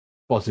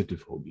پازیٹیو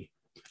ہوگی.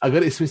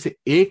 اگر اس میں سے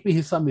ایک بھی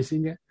حصہ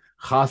مسنگ ہے,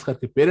 خاص کر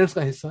کے پیرنٹس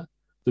کا حصہ,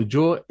 تو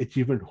جو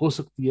اچیومنٹ ہو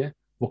سکتی ہے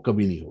وہ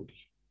کبھی نہیں ہوگی.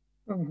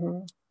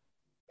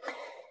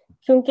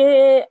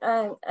 کیونکہ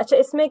اچھا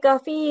اس میں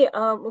کافی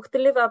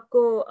مختلف آپ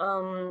کو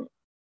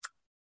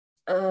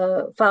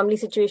فیملی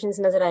سچویشنز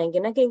نظر آئیں گے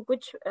نا, کہ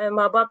کچھ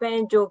ماں باپ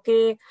ہیں جو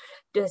کہ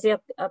جیسے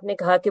آپ نے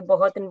کہا کہ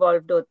بہت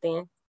انوالوڈ ہوتے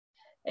ہیں,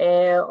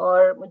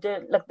 اور مجھے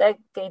لگتا ہے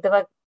کئی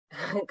دفعہ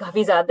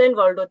کافی زیادہ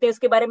انوالوڈ ہوتے ہیں. اس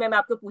کے بارے میں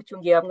آپ کو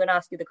پوچھوں گی, I'm going to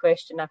ask you the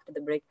question after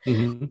the break.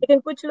 لیکن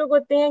کچھ لوگ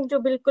ہوتے ہیں جو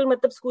بالکل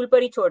مطلب اسکول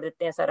پر ہی چھوڑ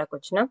دیتے ہیں سارا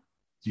کچھ نا,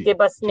 کہ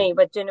بس نہیں,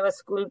 بچے نے بس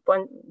اسکول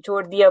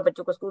چھوڑ دیا,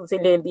 بچوں کو اسکول سے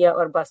لے لیا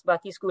اور بس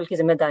باقی اسکول کی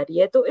ذمہ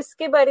داری ہے. تو اس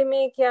کے بارے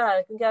میں کیا,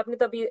 کیونکہ آپ نے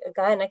تو ابھی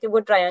کہا ہے نا کہ وہ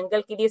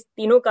ٹرائنگل کے لیے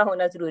تینوں کا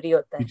ہونا ضروری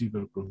ہوتا ہے. جی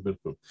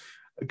بالکل.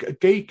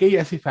 کئی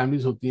ایسی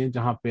فیملیز ہوتی ہیں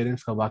جہاں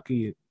پیرنٹس کا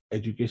واقعی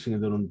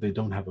education they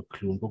don't have a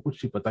clue, ان کو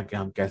کچھ نہیں پتا کہ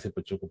ہم کیسے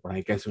بچوں کو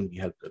پڑھائیں, کیسے ان کی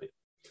ہیلپ کریں.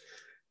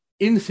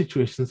 ان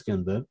سچویشنز کے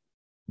اندر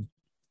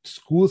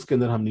اسکولس کے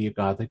اندر ہم نے یہ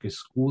کہا تھا کہ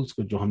اسکولس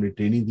کو جو ہم نے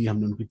ٹریننگ دی, ہم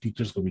نے ان کی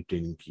ٹیچرز کو بھی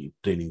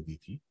ٹریننگ دی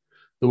تھی.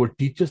 تو وہ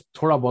ٹیچرز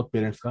تھوڑا بہت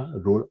پیرنٹس کا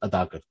رول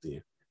ادا کرتے ہیں,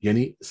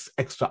 یعنی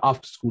extra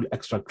after school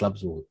extra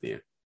clubs وہ ہوتے ہیں.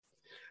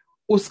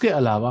 اس کے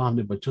علاوہ ہم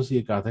نے بچوں سے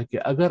یہ کہا تھا کہ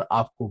اگر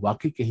آپ کو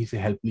واقعی کہیں سے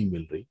ہیلپ نہیں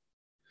مل رہی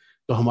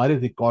تو ہمارے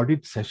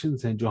ریکارڈڈ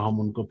سیشنز ہیں جو ہم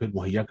ان کو پھر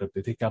مہیا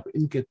کرتے تھے کہ آپ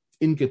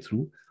ان کے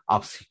تھرو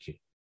آپ سیکھیں.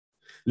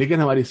 لیکن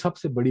ہماری سب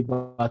سے بڑی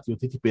بات یہ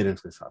ہوتی تھی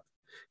پیرنٹس کے ساتھ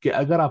کہ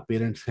اگر آپ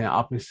پیرنٹس ہیں،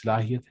 آپ میں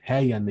صلاحیت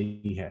ہے یا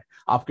نہیں ہے،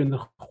 آپ کے اندر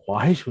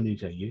خواہش ہونی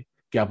چاہیے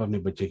کہ آپ اپنے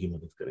بچے کی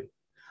مدد کریں.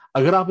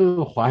 اگر آپ میں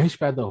وہ خواہش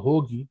پیدا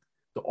ہوگی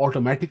تو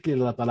آٹومیٹکلی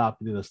اللہ تعالیٰ آپ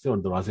کے لیے رستے اور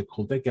دروازے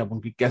کھولتے ہیں کہ آپ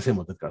ان کی کیسے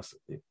مدد کر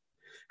سکتے ہیں.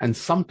 اینڈ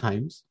سم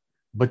ٹائمس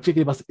بچے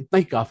کے پاس اتنا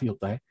ہی کافی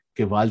ہوتا ہے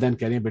کہ والدین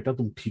کہہ رہے ہیں بیٹا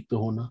تم ٹھیک تو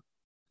ہو نا،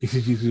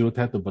 کسی چیز کی ضرورت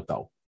ہے تو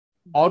بتاؤ،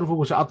 اور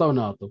وہ کچھ آتا ہو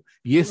نہ آتا ہو.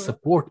 یہ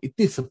سپورٹ،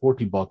 اتنی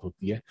سپورٹ ہی بہت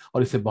ہوتی ہے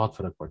اور اس سے بہت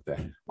فرق پڑتا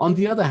ہے. آن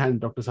the other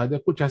hand doctor Sadia,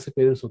 کچھ ایسے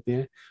پیرنٹس ہوتے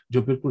ہیں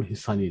جو بالکل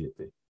حصہ نہیں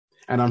لیتے،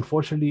 اینڈ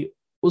انفارچونیٹلی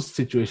اس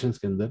سچویشنز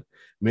کے اندر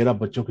میرا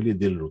بچوں کے لیے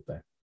دل روتا ہے،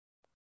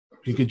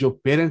 کیونکہ جو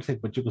پیرنٹس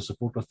ایک بچے کو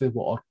سپورٹ کرتے ہیں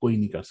وہ اور کوئی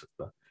نہیں کر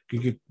سکتا،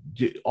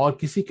 کیونکہ اور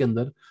کسی کے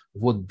اندر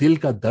وہ دل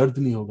کا درد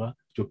نہیں ہوگا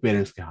جو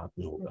پیرنٹس کے ہاتھ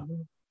میں ہوگا.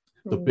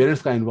 تو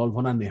پیرنٹس کا انوالو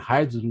ہونا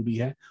نہایت ضروری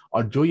ہے.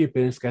 اور جو یہ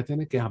پیرنٹس کہتے ہیں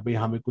نا کہ بھائی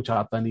ہمیں کچھ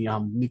آتا نہیں،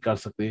 ہم نہیں کر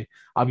سکتے،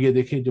 اب یہ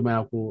دیکھیں جو میں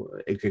آپ کو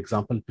ایک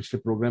ایگزامپل پچھلے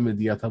پروگرام میں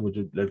دیا تھا، وہ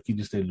جو لڑکی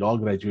جس نے لا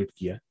گریجویٹ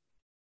کیا،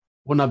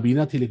 وہ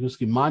نابینا تھی لیکن اس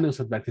کی ماں نے اس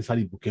وقت بیٹھ کے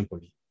ساری بکیں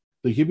پڑھی.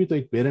 تو یہ بھی تو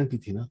ایک پیرنٹ ہی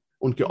تھی نا،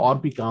 ان کے اور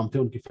بھی کام تھے،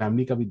 ان کی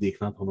فیملی کا بھی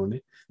دیکھنا تھا انہوں نے،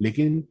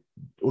 لیکن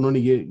انہوں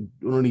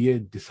نے یہ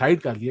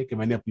ڈیسائیڈ کر لیا کہ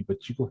میں نے اپنی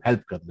بچی کو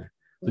ہیلپ کرنا ہے.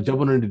 تو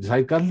جب انہوں نے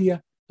ڈیسائیڈ کر لیا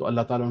تو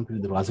اللہ تعالیٰ ان کے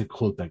دروازے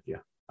کھولتا گیا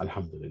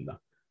الحمدللہ.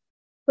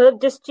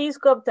 مطلب جس چیز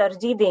کو آپ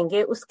ترجیح دیں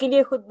گے اس کے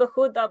لیے خود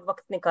بخود آپ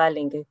وقت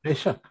نکالیں گے. بے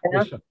شک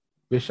بے شک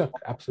بے شک،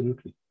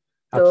 ایبسلیوٹلی.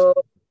 تو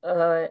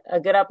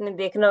اگر آپ نے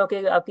دیکھنا ہو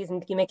کہ آپ کی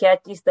زندگی میں کیا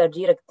چیز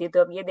ترجیح رکھتی ہے تو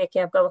اب یہ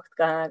دیکھیں آپ کا وقت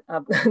کہاں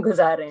آپ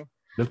گزار رہے ہیں.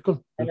 بالکل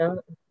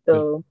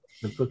تو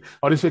بالکل.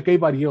 اور اس میں کئی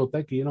بار یہ ہوتا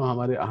ہے کہ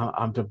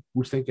ہم جب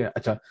پوچھتے ہیں کہ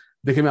اچھا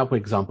دیکھیں میں آپ کو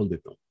ایگزامپل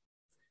دیتا ہوں،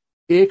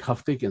 ایک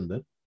ہفتے کے اندر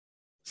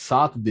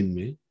 7 دن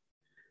میں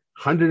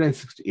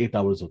 168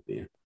 آورز ہوتے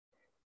ہیں،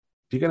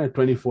 ٹھیک ہے نا،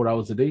 24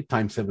 hours a day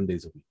time 7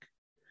 days a week.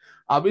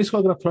 اب اس کو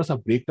اگر آپ تھوڑا سا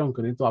بریک ڈاؤن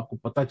کریں تو آپ کو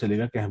پتا چلے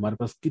گا کہ ہمارے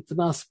پاس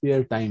کتنا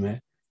اسپیئر ٹائم ہے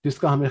جس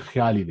کا ہمیں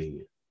خیال ہی نہیں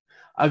ہے.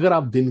 اگر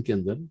آپ دن کے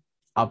اندر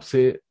آپ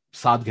سے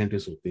 7 گھنٹے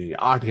سوتے ہیں یا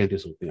 8 گھنٹے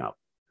سوتے ہیں آپ،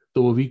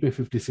 تو وہ ویک میں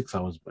 56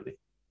 آورز بنے.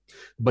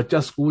 بچہ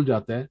اسکول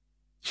جاتا ہے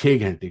 6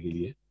 گھنٹے کے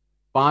لیے،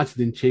 5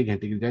 دن 6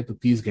 گھنٹے کے لیے جائے تو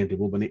 30 گھنٹے،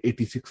 وہ بنے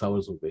 86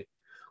 آورز ہو گئے.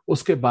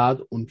 اس کے بعد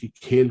ان کی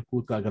کھیل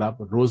کود کا اگر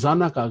آپ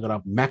روزانہ کا اگر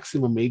آپ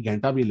میکسیمم 1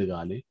 گھنٹہ بھی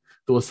لگا لیں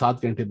تو وہ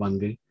 7 گھنٹے بن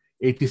گئے.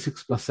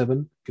 86 +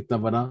 7 کتنا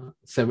بنا؟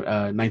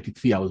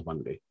 93 آورز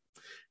بن گئے.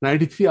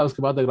 93 آورز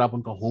کے بعد اگر آپ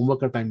ان کا ہوم ورک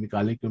کا ٹائم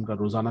نکالیں کہ ان کا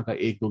روزانہ کا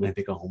 1-2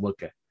 گھنٹے کا ہوم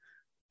ورک ہے،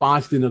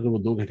 5 دن اگر وہ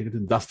 2 گھنٹے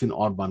کے 10 دن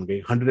اور بن گئے،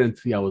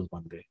 103 آورز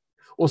بن گئے.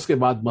 اس کے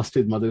بعد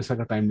مسجد مدرسہ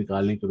کا ٹائم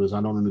نکالیں کہ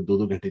روزانہ انہوں نے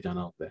 2-2 گھنٹے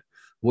جانا ہوتا ہے،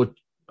 وہ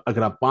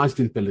اگر آپ 5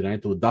 دن پہ لگائیں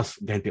تو 10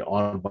 گھنٹے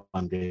اور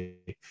بن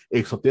گئے،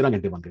 113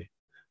 گھنٹے بن گئے.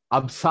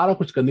 اب سارا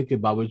کچھ کرنے کے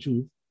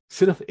باوجود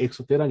صرف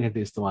 113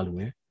 گھنٹے استعمال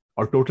ہوئے ہیں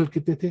اور ٹوٹل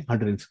کتنے تھے؟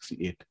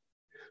 168.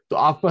 تو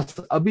آپ پاس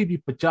ابھی بھی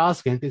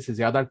 50 گھنٹے سے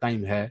زیادہ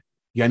ٹائم ہے،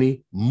 یعنی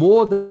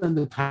more than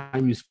the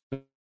time you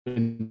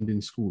spend in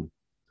school.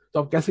 تو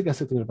آپ کیسے کہہ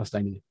سکتے ہیں میرے پاس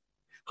ٹائم نہیں ہے؟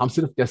 ہم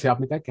صرف جیسے آپ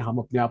نے کہا کہ ہم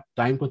اپنے آپ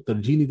ٹائم کو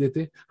ترجیح نہیں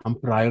دیتے، ہم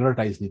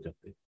پرائیورٹائز نہیں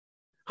کرتے،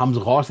 ہم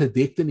غور سے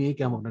دیکھتے نہیں ہیں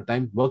کہ ہم اپنا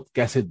ٹائم وقت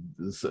کیسے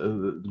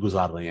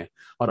گزار رہے ہیں.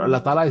 اور اللہ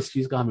تعالیٰ اس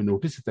چیز کا ہمیں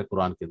نوٹس دیتا ہے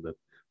قرآن کے اندر،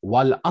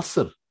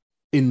 والعصر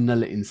ان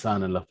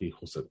الانسان لفی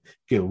خسر،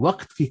 کہ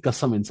وقت کی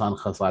قسم انسان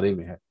خسارے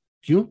میں ہے.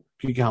 کیوں؟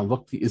 کیونکہ ہم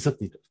وقت کی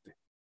عزت نہیں کرتے.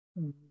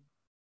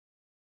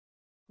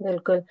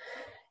 بالکل،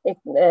 ایک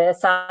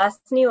احساس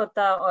نہیں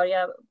ہوتا،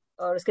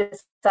 اور اس کے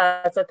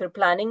ساتھ ساتھ پھر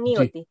پلاننگ نہیں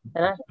ہوتی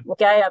ہے نا. وہ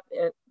کیا ہے،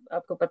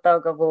 آپ کو پتا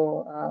ہوگا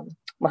وہ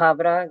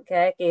محاورہ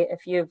کیا ہے کہ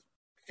if you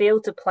fail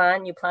to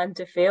plan you plan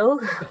to fail.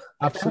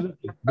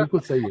 Absolutely. بالکل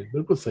صحیح ہے،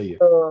 بالکل صحیح ہے،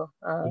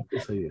 بالکل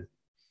صحیح ہے.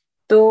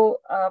 تو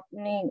آپ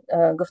نے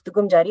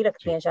گفتگو جاری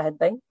رکھتے ہیں شاہد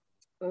بھائی.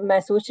 میں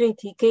سوچ رہی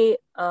تھی کہ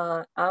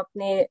آپ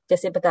نے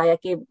جیسے بتایا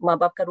کہ ماں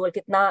باپ کا رول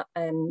کتنا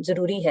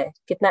ضروری ہے،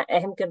 کتنا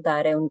اہم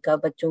کردار ہے ان کا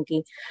بچوں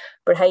کی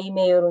پڑھائی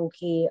میں اور ان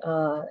کی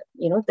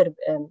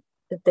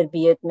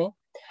تربیت میں.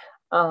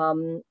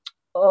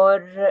 اور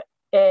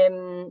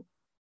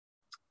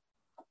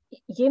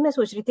یہ میں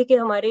سوچ رہی تھی کہ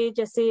ہمارے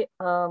جیسے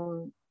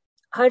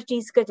ہر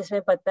چیز کا جس میں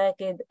پتہ ہے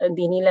کہ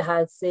دینی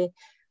لحاظ سے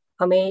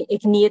ہمیں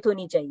ایک نیت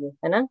ہونی چاہیے،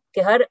 ہے نا،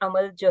 کہ ہر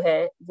عمل جو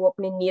ہے وہ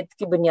اپنی نیت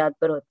کی بنیاد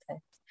پر ہوتا ہے.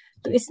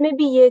 تو اس میں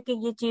بھی یہ کہ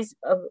یہ چیز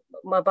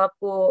ماں باپ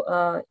کو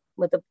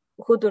مطلب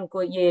خود ان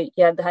کو یہ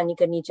یاد دہانی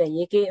کرنی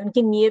چاہیے کہ ان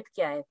کی نیت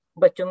کیا ہے.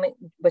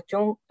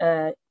 بچوں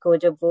کو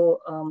جب وہ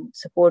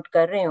سپورٹ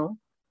کر رہے ہوں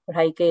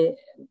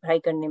پڑھائی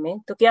کرنے میں،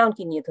 تو کیا ان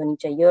کی نیت ہونی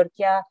چاہیے اور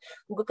کیا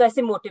ان کو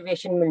کیسے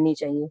موٹیویشن ملنی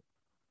چاہیے،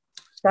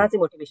 کہاں سے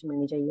موٹیویشن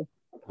ملنی چاہیے.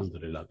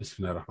 الحمدللہ. بسم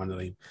اللہ الرحمن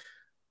الرحیم.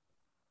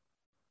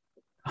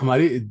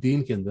 ہمارے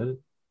دین کے اندر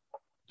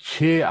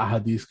 6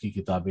 احادیث کی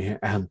کتابیں ہیں،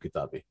 اہم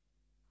کتابیں،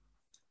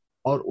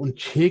 اور ان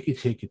 6 کی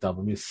 6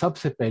 کتابوں میں سب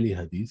سے پہلی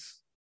حدیث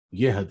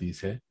یہ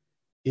حدیث ہے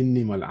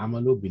انما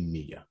العمل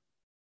بالنیہ،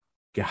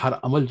 کہ ہر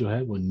عمل جو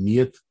ہے وہ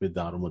نیت پہ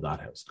دار و مدار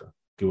ہے اس کا،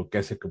 کہ وہ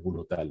کیسے قبول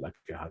ہوتا ہے اللہ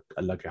کے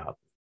ہاتھ میں.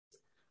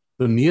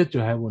 تو نیت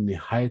جو ہے وہ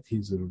نہایت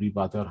ہی ضروری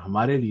بات ہے. اور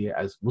ہمارے لیے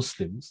ایز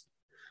مسلمز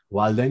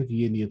والدین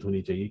کی یہ نیت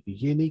ہونی چاہیے کہ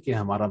یہ نہیں کہ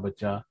ہمارا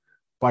بچہ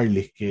پڑھ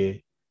لکھ کے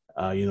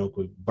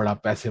کوئی بڑا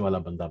پیسے والا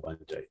بندہ بن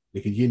جائے،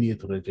 لیکن یہ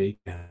نیت ہونا چاہیے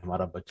کہ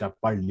ہمارا بچہ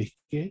پڑھ لکھ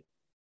کے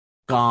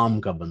کام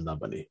کا بندہ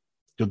بنے،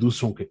 جو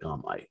دوسروں کے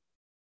کام آئے،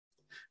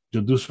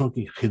 جو دوسروں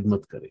کی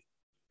خدمت کرے،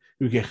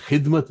 کیونکہ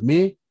خدمت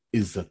میں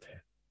عزت ہے۔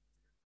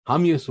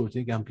 ہم یہ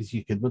سوچیں کہ ہم کسی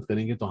کی خدمت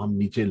کریں گے تو ہم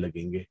نیچے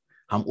لگیں گے،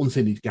 ہم ان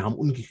سے نیچے، ہم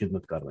ان کی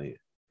خدمت کر رہے ہیں،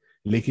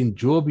 لیکن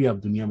جو بھی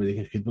آپ دنیا میں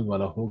دیکھیں خدمت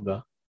والا ہوگا،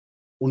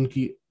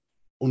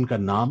 ان کا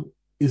نام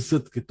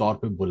عزت کے طور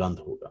پہ بلند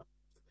ہوگا۔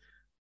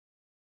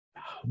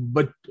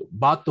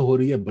 بات تو ہو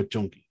رہی ہے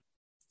بچوں کی،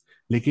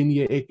 لیکن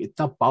یہ ایک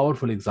اتنا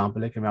پاورفل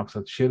اگزامپل ہے کہ میں آپ کے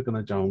ساتھ شیئر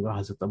کرنا چاہوں گا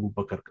حضرت ابو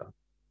بکر کا۔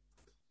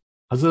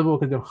 حضرت ابو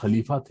بکر جب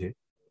خلیفہ تھے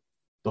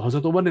تو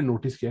حضرت عمر نے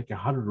نوٹس کیا کہ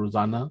ہر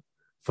روزانہ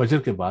فجر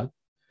کے بعد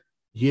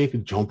یہ ایک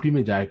جھونپڑی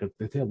میں جایا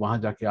کرتے تھے، وہاں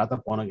جا کے آدھا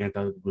پونا گھنٹہ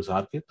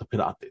گزار کے تو پھر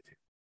آتے تھے۔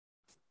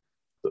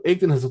 تو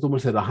ایک دن حضرت عمر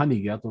سے رہا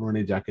نہیں گیا، تو انہوں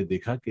نے جا کے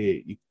دیکھا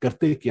کہ یہ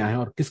کرتے کیا ہیں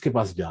اور کس کے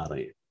پاس جا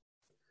رہے ہیں۔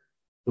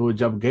 تو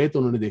جب گئے تو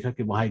انہوں نے دیکھا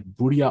کہ وہاں ایک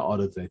بوڑھیا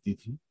عورت رہتی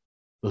تھی،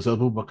 تو حضرت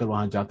ابو بکر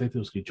وہاں جاتے تھے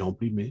اس کی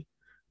جھونپڑی میں،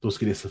 تو اس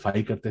کے لیے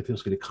صفائی کرتے تھے،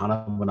 اس کے لیے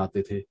کھانا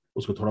بناتے تھے،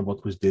 اس کو تھوڑا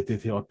بہت کچھ دیتے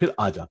تھے اور پھر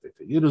آ جاتے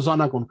تھے۔ یہ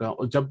روزانہ کا ان کا،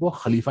 اور جب وہ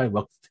خلیفہ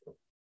وقت تھے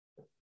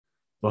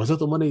تو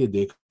حضرت عمر نے یہ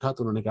دیکھا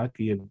تو انہوں نے کہا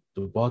کہ یہ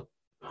تو بہت،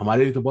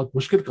 ہمارے لیے تو بہت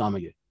مشکل کام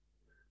ہے یہ۔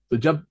 تو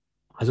جب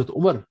حضرت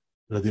عمر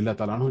رضی اللہ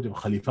تعالیٰ عنہ جب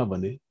خلیفہ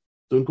بنے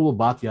تو ان کو وہ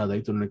بات یاد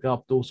آئی، تو انہوں نے کہا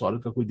اب تو اس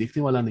عورت کا کوئی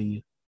دیکھنے والا نہیں ہے۔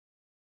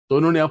 تو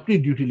انہوں نے اپنی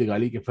ڈیوٹی لگا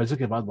لی کہ فجر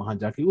کے بعد وہاں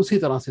جا کے اسی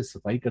طرح سے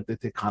صفائی کرتے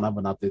تھے، کھانا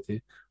بناتے تھے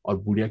اور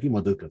بوڑھیا کی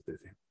مدد کرتے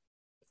تھے،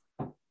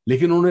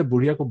 لیکن انہوں نے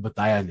بوڑھیا کو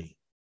بتایا نہیں۔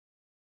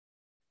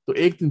 تو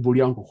ایک دن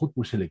بوڑھیا ان کو خود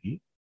پوچھنے لگی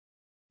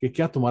کہ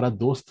کیا تمہارا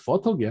دوست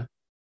فوت ہو گیا؟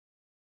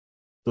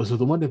 تو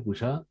حضرت عمر نے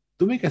پوچھا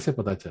تمہیں کیسے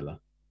پتا چلا؟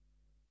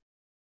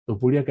 تو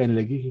بوڑھیا کہنے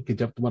لگی کہ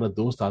جب تمہارا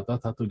دوست آتا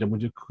تھا تو جب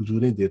مجھے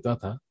کھجوریں دیتا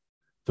تھا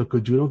تو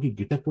کھجوروں کی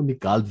گٹک وہ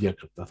نکال دیا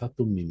کرتا تھا،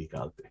 تم نہیں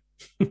نکالتے۔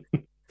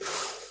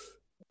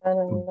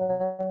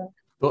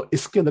 تو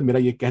اس کے اندر میرا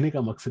یہ کہنے کا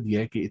مقصد یہ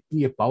ہے کہ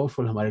اتنی یہ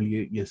پاورفل ہمارے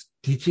لیے یہ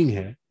ٹیچنگ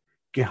ہے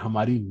کہ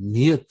ہماری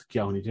نیت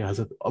کیا ہونی چاہیے۔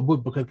 حضرت ابو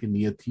بکر کی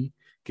نیت تھی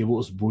کہ وہ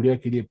اس بوڑھیا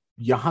کے لیے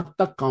یہاں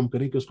تک کام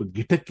کریں کہ اس کو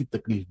گٹک کی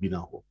تکلیف بھی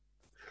نہ ہو۔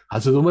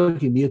 حضرت عمر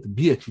کی نیت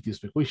بھی اچھی تھی،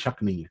 اس میں کوئی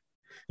شک نہیں ہے،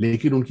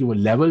 لیکن ان کی وہ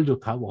لیول جو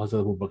تھا وہ حضرت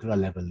ابو بکر کا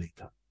لیول نہیں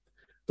تھا۔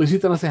 تو اسی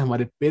طرح سے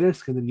ہمارے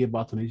پیرنٹس کے اندر یہ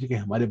بات ہونی چاہیے کہ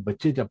ہمارے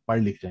بچے جب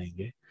پڑھ لکھ جائیں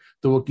گے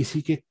تو وہ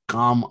کسی کے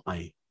کام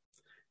آئیں۔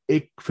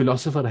 ایک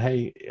فلسفر ہے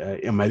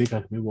امریکہ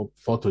میں، وہ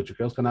فوت ہو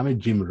چکا ہے، اس کا نام ہے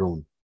جم رون،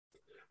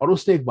 اور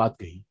اس نے ایک بات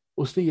کہی،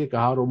 اس نے یہ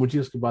کہا اور مجھے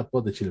اس کی بات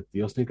بہت اچھی لگتی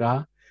ہے۔ اس نے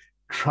کہا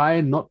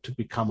try not to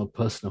become a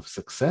person of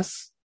success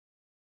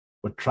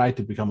but try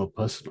to become a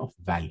person of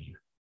value۔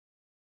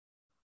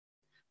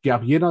 کہ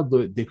آپ یہ نہ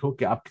دیکھو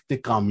کہ آپ کتنے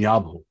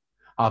کامیاب ہو،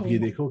 آپ یہ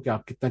دیکھو کہ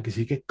آپ کتنا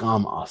کسی کے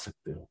کام آ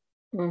سکتے ہو۔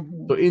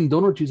 تو ان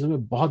دونوں چیزوں میں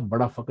بہت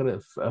بڑا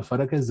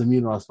فرق ہے،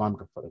 زمین اور آسمان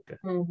کا فرق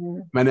ہے۔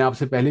 میں نے آپ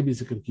سے پہلے بھی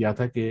ذکر کیا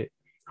تھا کہ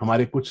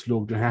ہمارے کچھ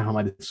لوگ جو ہیں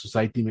ہماری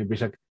سوسائٹی میں، بے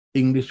شک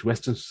انگلش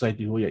ویسٹرن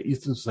سوسائٹی ہو یا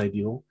ایسٹرن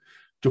سوسائٹی ہو،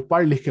 جو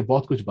پڑھ لکھ کے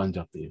بہت کچھ بن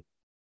جاتے ہیں،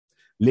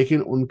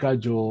 لیکن ان کا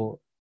جو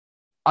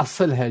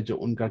اصل ہے، جو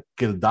ان کا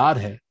کردار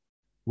ہے،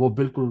 وہ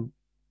بالکل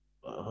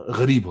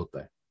غریب ہوتا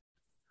ہے۔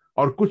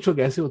 اور کچھ لوگ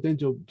ایسے ہوتے ہیں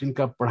جن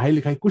کا پڑھائی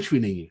لکھائی کچھ بھی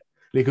نہیں ہے،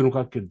 لیکن ان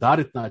کا کردار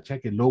اتنا اچھا ہے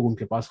کہ لوگ ان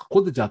کے پاس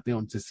خود جاتے ہیں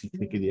ان سے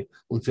سیکھنے کے لیے،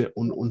 ان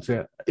سے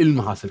علم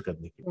حاصل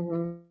کرنے کے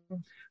لیے۔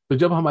 تو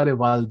جب ہمارے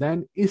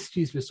والدین اس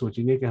چیز پہ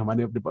سوچیں گے کہ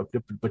ہمارے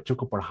اپنے بچوں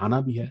کو پڑھانا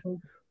بھی ہے،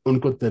 ان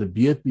کو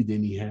تربیت بھی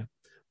دینی ہے،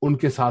 ان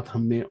کے ساتھ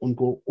ہم نے ان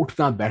کو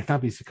اٹھنا بیٹھنا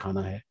بھی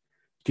سکھانا ہے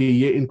کہ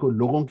یہ ان کو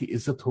لوگوں کی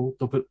عزت ہو،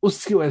 تو پھر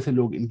اس کی وجہ سے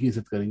لوگ ان کی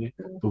عزت کریں گے،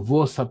 تو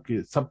وہ سب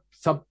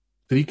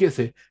طریقے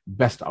سے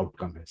بیسٹ آؤٹ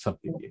کم ہے سب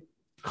کے لیے،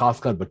 خاص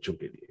کر بچوں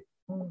کے لیے۔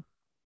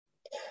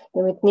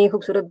 اتنی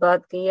خوبصورت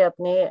بات کی ہے آپ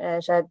نے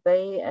شاہد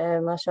بھائی،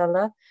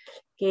 ماشاءاللہ،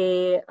 کہ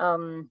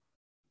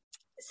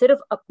صرف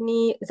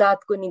اپنی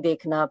ذات کو نہیں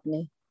دیکھنا آپ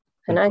نے،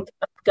 ہے نا،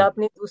 کہ آپ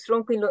نے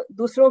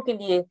دوسروں کے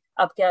لیے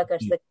آپ کیا کر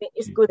سکتے ہیں،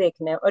 اس کو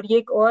دیکھنا ہے۔ اور یہ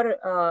ایک اور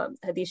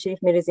حدیث شریف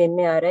میرے ذہن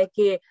میں آ رہا ہے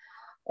کہ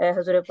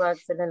حضور پاک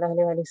صلی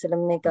اللہ علیہ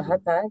وسلم نے کہا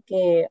تھا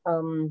کہ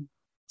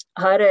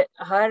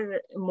ہر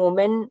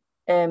مومن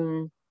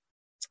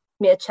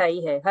میں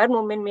اچھائی ہے، ہر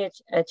مومن میں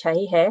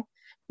اچھائی ہے،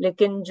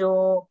 لیکن جو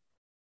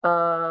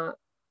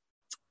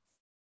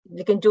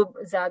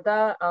زیادہ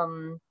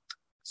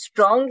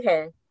اسٹرانگ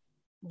ہے،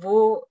 وہ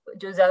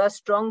جو زیادہ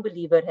اسٹرانگ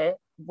بلیور ہے،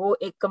 وہ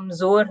ایک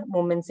کمزور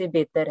مومن سے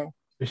بہتر ہے۔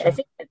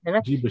 ایسے کہتے ہیں نا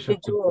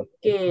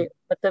کہ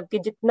مطلب کہ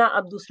جتنا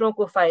آپ دوسروں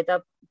کو فائدہ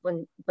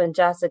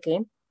پہنچا سکیں،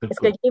 اس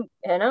کا یہ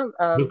ہے نا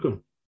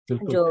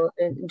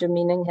جو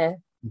میننگ ہے،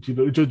 جی،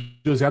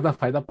 جو زیادہ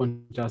فائدہ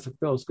پہنچا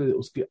سکتا ہے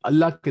اس کے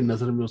اللہ کے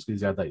نظر میں اس کی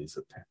زیادہ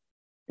عزت ہے۔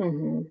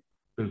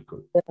 بالکل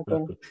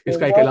بالکل۔ اس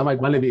کا ایک علامہ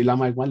اقبال نے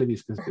بھی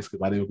اس کے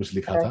بارے میں کچھ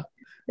لکھا تھا،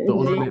 تو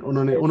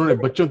انہوں نے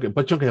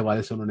بچوں کے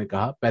حوالے سے انہوں نے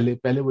کہا،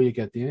 پہلے وہ یہ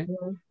کہتے ہیں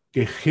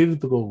کہ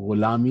خرد کو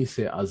غلامی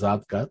سے آزاد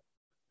کر،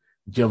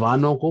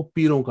 جوانوں کو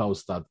پیروں کا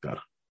استاد کر۔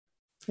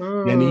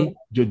 یعنی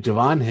جو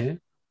جوان ہیں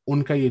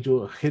ان کا یہ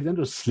جو خرد ہے،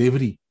 جو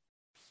سلیوری،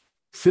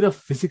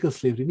 صرف فزیکل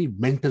سلیوری نہیں،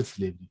 مینٹل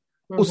سلیوری،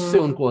 اس سے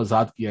ان کو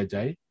آزاد کیا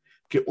جائے،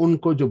 کہ ان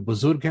کو جو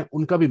بزرگ ہیں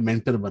ان کا بھی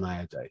مینٹر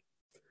بنایا جائے،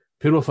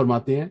 پھر وہ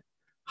فرماتے ہیں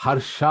ہر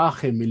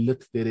شاخ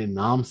ملت تیرے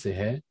نام سے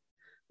ہے،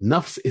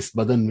 نفس اس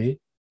بدن میں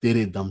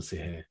تیرے دم سے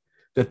ہے.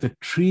 That the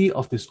tree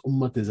of this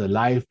ummah is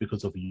alive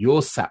because of your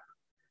sap,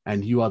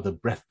 and you are the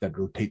breath that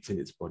rotates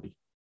in its body.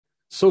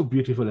 So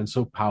beautiful and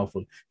so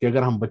powerful کہ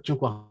اگر ہم بچوں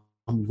کو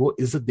ہم وہ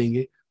عزت دیں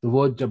گے تو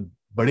وہ جب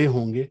بڑے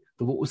ہوں گے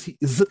تو وہ اسی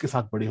عزت کے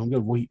ساتھ بڑے ہوں گے،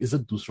 اور وہی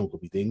عزت دوسروں کو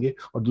بھی دیں گے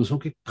اور دوسروں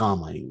کے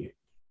کام آئیں گے.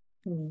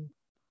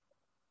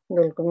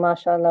 بالکل،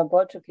 ماشاء اللہ،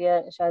 بہت شکریہ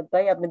شاہد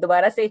بھائی، آپ نے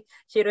دوبارہ سے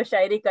شعر و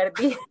شاعری کر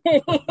دی.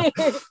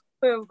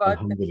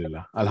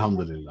 الحمدللہ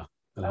الحمدللہ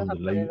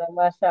الحمدللہ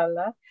ماشاء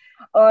اللہ.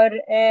 اور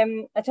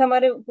اچھا،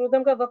 ہمارے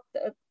پروگرام کا وقت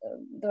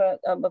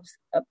اب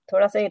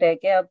تھوڑا سا ہی رہ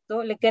گیا اب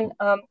تو، لیکن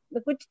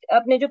کچھ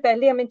آپ نے جو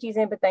پہلے ہمیں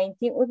چیزیں بتائی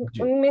تھیں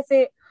ان میں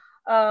سے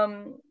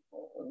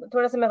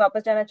تھوڑا سا میں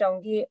واپس جانا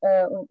چاہوں گی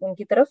ان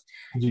کی طرف.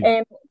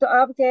 تو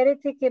آپ کہہ رہے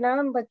تھے کہ نا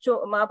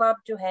بچوں، ماں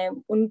باپ جو ہیں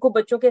ان کو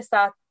بچوں کے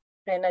ساتھ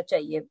رہنا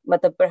چاہیے،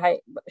 مطلب پڑھائی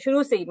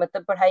شروع سے ہی،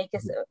 مطلب پڑھائی کے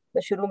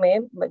شروع میں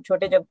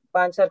چھوٹے جب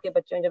 5 سال کے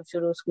بچے جب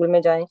شروع اسکول میں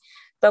جائیں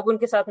تب ان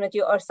کے ساتھ ہونا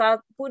چاہیے، اور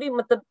ساتھ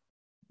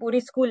پوری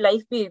اسکول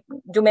لائف بھی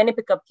جو میں نے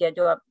پک اپ کیا،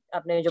 جو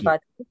آپ نے جو بات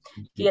کی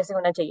کہ ایسے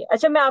ہونا چاہیے.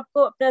 اچھا، میں آپ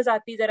کو اپنا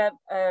ذاتی ذرا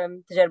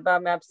تجربہ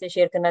میں آپ سے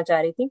شیئر کرنا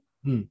چاہ رہی تھی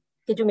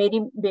کہ جو میری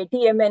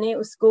بیٹی ہے، میں نے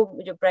اس کو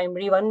جو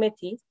پرائمری 1 میں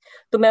تھی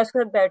تو میں اس کے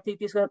ساتھ بیٹھتی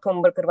تھی، اس کے ساتھ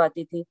ہوم ورک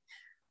کرواتی تھی،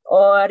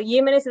 اور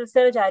یہ میں نے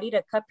سلسلہ جاری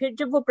رکھا. پھر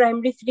جب وہ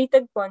پرائمری 3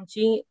 تک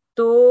پہنچی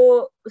تو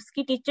اس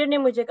کی ٹیچر نے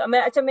مجھے کہا،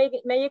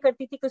 میں یہ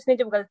کرتی تھی کہ اس نے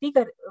جب غلطی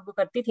وہ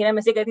کرتی تھی نا،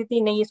 میں سے کہتی تھی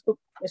نہیں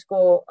اس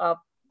کو آپ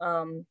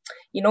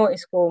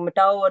اس کو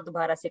مٹاؤ اور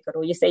دوبارہ سے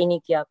کرو، یہ صحیح نہیں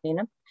کیا آپ نے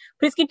نا.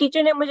 پھر اس کی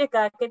ٹیچر نے مجھے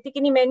کہا، کہتی کہ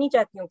نہیں، میں نہیں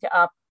چاہتی ہوں کہ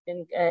آپ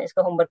اس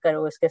کا ہوم ورک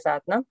کرو اس کے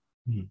ساتھ نا،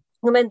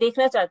 میں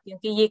دیکھنا چاہتی ہوں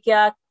کہ یہ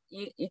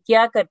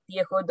کیا کرتی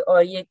ہے خود،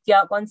 اور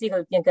یہ کون سی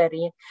غلطیاں کر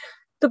رہی ہیں.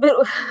 تو پھر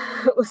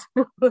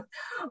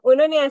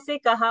انہوں نے ایسے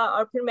کہا،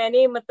 اور پھر میں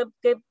نے مطلب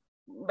کہ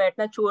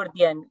بیٹھنا چھوڑ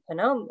دیا ہے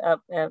نا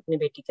اپنی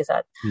بیٹی کے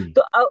ساتھ.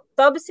 تو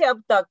تب سے اب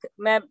تک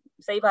میں،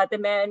 صحیح بات ہے،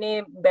 میں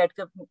نے بیٹھ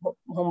کر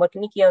ہوم ورک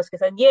نہیں کیا اس کے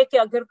ساتھ. یہ کہ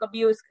اگر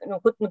کبھی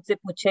خود مجھ سے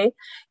پوچھے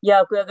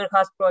یا کوئی اگر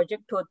خاص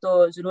پروجیکٹ ہو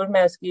تو ضرور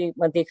میں اس کی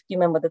دیکھتی ہوں،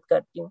 میں مدد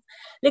کرتی ہوں.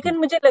 لیکن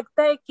مجھے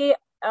لگتا ہے کہ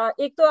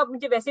ایک تو آپ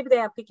مجھے ویسے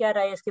بتائیں آپ کی کیا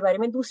رائے ہے اس کے بارے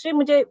میں. دوسری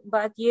مجھے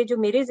بات یہ جو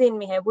میرے ذہن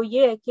میں ہے وہ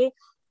یہ ہے کہ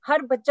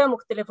ہر بچہ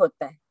مختلف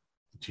ہوتا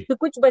ہے. تو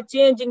کچھ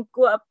بچے ہیں جن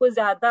کو آپ کو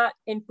زیادہ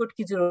ان پٹ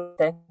کی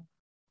ضرورت ہے،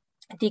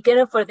 ٹھیک ہے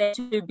نا، for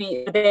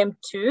them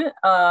to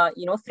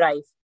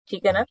thrive،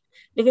 ٹھیک ہے نا.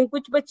 لیکن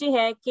کچھ بچے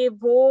ہیں کہ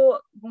وہ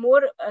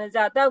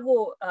زیادہ وہ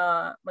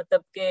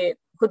مطلب کہ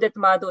خود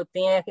اعتماد ہوتے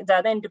ہیں،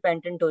 زیادہ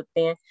انڈیپینڈنٹ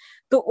ہوتے ہیں،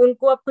 تو ان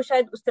کو آپ کو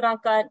شاید اس طرح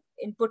کا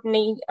ان پٹ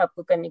نہیں آپ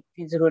کو کرنے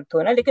کی ضرورت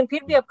ہو نا، لیکن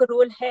پھر بھی آپ کا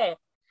رول ہے،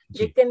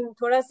 لیکن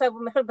تھوڑا سا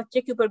مطلب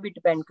بچے کے اوپر بھی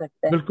ڈیپینڈ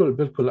کرتا ہے. بالکل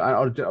بالکل.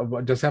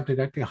 اور جیسے آپ نے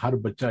کہا کہ ہر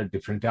بچہ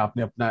ڈفرینٹ ہے، آپ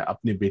نے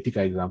اپنی بیٹی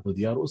کا ایگزامپل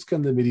دیا، اور اس کے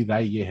اندر میری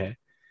رائے یہ ہے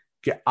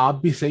کہ آپ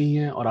بھی صحیح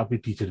ہیں اور آپ کی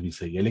ٹیچر بھی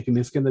صحیح ہے، لیکن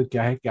اس کے اندر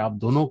کیا ہے کہ آپ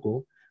دونوں کو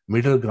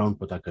مڈل گراؤنڈ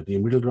پتا کر دیں.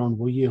 مڈل گراؤنڈ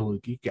وہ یہ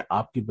ہوگی کہ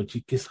آپ کی بچی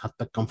کس حد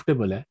تک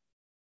کمفرٹیبل ہے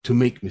ٹو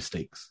میک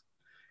مسٹیکس،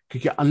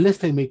 کیونکہ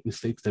unless they make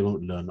mistakes they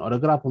won't learn. اور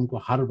اگر آپ ان کو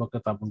ہر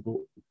وقت آپ ان کو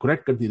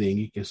کریکٹ کرتی رہیں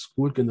گی کہ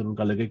اسکول کے اندر ان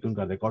کا لگے کہ ان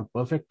کا ریکارڈ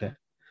پرفیکٹ ہے،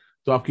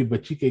 تو آپ کی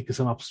بچی کے ایک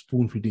قسم آپ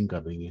اسپون فیڈنگ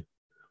کر رہی ہیں،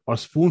 اور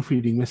اسپون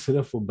فیڈنگ میں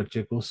صرف وہ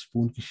بچے کو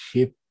اسپون کی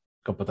شیپ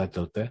کا پتہ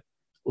چلتا ہے،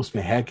 اس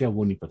میں ہے کیا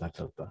وہ نہیں پتہ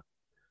چلتا.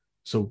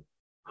 سو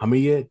ہمیں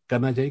یہ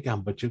کرنا چاہیے کہ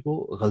ہم بچے کو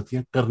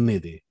غلطیاں کرنے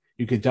دیں،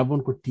 کیونکہ جب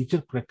ان کو ٹیچر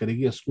کریکٹ کرے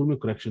گی یا اسکول میں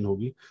کریکشن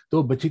ہوگی تو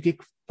وہ بچے کی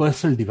ایک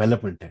پرسنل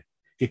ڈیولپمنٹ ہے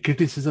کہ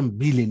کرٹیسزم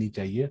بھی لینی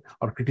چاہیے،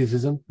 اور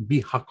کرٹیسزم بھی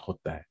حق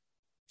ہوتا ہے.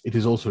 It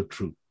is also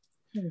true.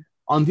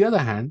 On the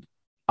other hand,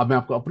 اب میں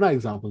آپ کو اپنا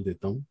ایگزامپل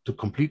دیتا ہوں ٹو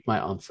کمپلیٹ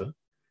مائی آنسر،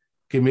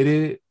 کہ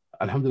میرے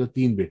الحمدللہ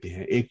 3 بیٹے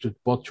ہیں، ایک جو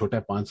بہت چھوٹا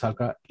ہے 5 سال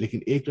کا، لیکن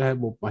ایک جو ہے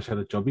وہ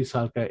ماشاءاللہ 24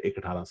 سال کا ہے، ایک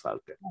 18 سال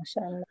کا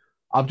ہے.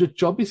 اب جو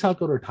 24 سال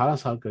کا اور 18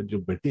 سال کا جو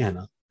بیٹے ہیں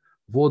نا،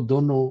 وہ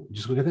دونوں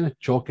جس کو کہتے ہیں نا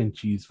چوک اینڈ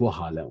چیز، وہ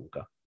حال ہے ان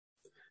کا.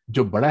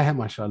 جو بڑا ہے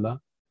ماشاءاللہ،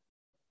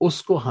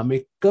 اس کو ہمیں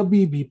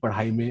کبھی بھی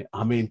پڑھائی میں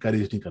ہمیں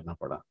انکریج نہیں کرنا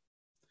پڑا.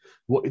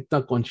 وہ اتنا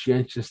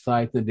کانشیئس تھا،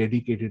 اتنا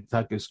ڈیڈیکیٹڈ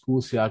تھا کہ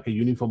اسکول سے آ کے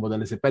یونیفارم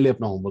بدلنے سے پہلے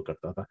اپنا ہوم ورک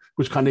کرتا تھا،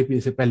 کچھ کھانے پینے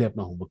سے پہلے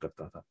اپنا ہوم ورک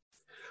کرتا تھا.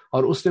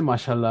 اور اس نے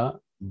ماشاءاللہ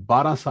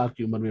 12 سال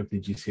کی عمر میں اپنی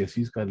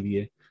GCSEs کر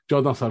لیے،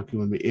 14 سال کی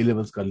عمر میں A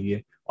لیولز کر لیے،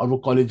 اور وہ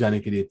کالج جانے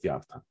کے لیے تیار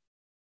تھا.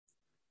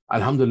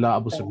 الحمدللہ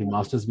اب اس نے اپنی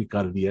ماسٹرز بھی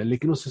کر لیا،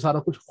 لیکن اس نے سارا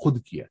کچھ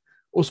خود کیا.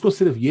 اس کو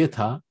صرف یہ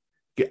تھا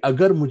کہ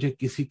اگر مجھے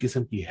کسی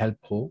قسم کی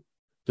ہیلپ ہو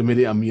تو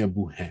میرے امی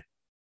ابو ہیں،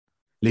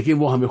 لیکن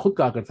وہ ہمیں خود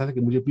کہا کرتا تھا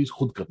کہ مجھے پلیز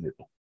خود کرنے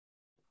دو.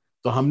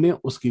 تو ہم نے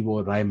اس کی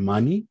وہ رائے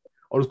مانی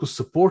اور اس کو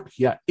سپورٹ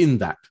کیا ان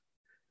دیٹ.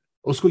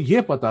 اس کو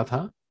یہ پتا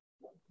تھا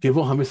کہ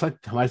وہ ہمارے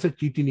ساتھ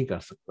چیٹی نہیں کر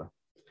سکتا.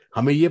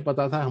 ہمیں یہ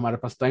پتا تھا، ہمارے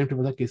پاس ٹائم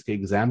ٹیبل تھا کہ اس کے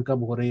ایگزام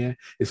کب ہو رہے ہیں،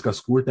 اس کا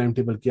اسکول ٹائم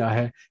ٹیبل کیا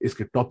ہے، اس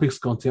کے ٹاپکس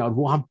کون سے ہیں، اور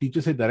وہ ہم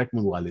ٹیچر سے ڈائریکٹ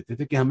منگوا لیتے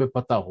تھے کہ ہمیں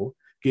پتا ہو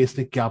کہ اس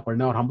نے کیا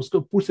پڑھنا ہے. اور ہم اس کو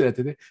پوچھتے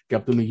رہتے تھے کہ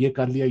اب تم نے یہ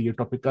کر لیا، یہ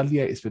ٹاپک کر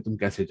لیا، اس پہ تم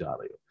کیسے جا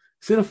رہے ہو.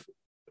 صرف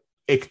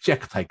ایک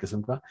چیک تھا ایک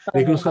قسم کا،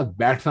 لیکن اس کا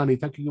بیٹھنا نہیں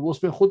تھا، کیونکہ وہ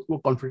اس میں خود وہ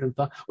کانفیڈنٹ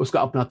تھا، اس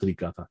کا اپنا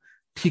طریقہ تھا.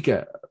 ٹھیک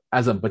ہے،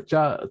 ایز اے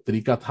بچہ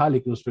طریقہ تھا,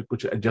 لیکن اس پہ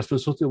کچھ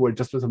ایڈجسٹمنٹس ہوتے, وہ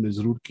ایڈجسٹمنٹس ہم نے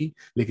ضرور کی,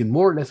 لیکن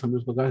مور لیس ہم نے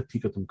اس کو کہا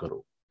ٹھیک ہے تم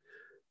کرو.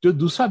 جو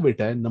دوسرا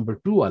بیٹا ہے نمبر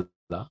 2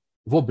 والا,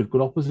 وہ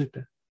بالکل اپوزٹ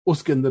ہے.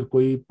 اس کے اندر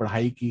کوئی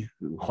پڑھائی کی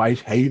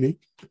خواہش ہے ہی نہیں.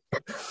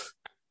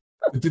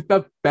 جتنا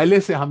پہلے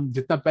سے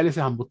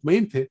ہم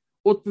مطمئن تھے,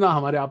 اتنا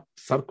ہمارے آپ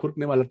سر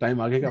کھرکنے والا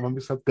ٹائم آ گیا کہ اب ہم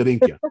اس ساتھ کریں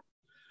کیا.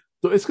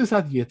 تو اس کے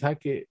ساتھ یہ تھا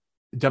کہ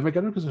جب میں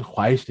کہہ رہا ہوں کہ اس میں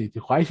خواہش نہیں تھی,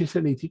 خواہش اس سے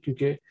نہیں تھی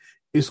کیونکہ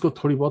اس کو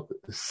تھوڑی بہت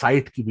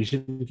سائٹ کی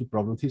ویژن کی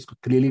پرابلم تھی, اس کو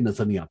کلیئرلی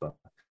نظر نہیں آتا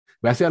تھا.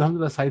 ویسے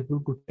الحمدللہ سائٹ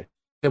بالکل ہے,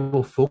 جب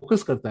وہ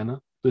فوکس کرتا ہے نا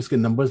تو اس کے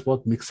نمبرز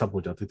بہت مکس اپ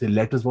ہو جاتے تھے,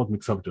 لیٹرز بہت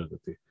مکس اپ ہو جاتے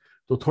تھے,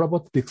 تو تھوڑا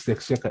بہت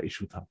ڈسلیکسیا کا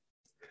ایشو تھا.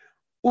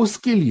 اس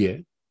کے لیے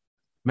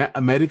میں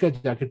امریکہ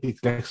جا کے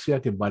ڈسلیکسیا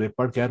کے بارے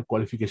پڑھ کے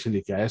کوالیفیکیشن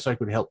لے کے آیا, سو آئی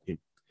کوڈ ہیلپ ہم.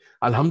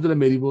 الحمدللہ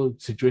میری وہ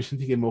سچویشن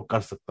تھی کہ میں وہ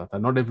کر سکتا تھا,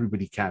 ناٹ ایوری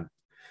بڈی کین.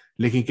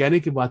 لیکن کہنے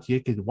کی بات یہ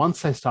کہ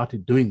once I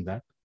started doing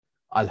that,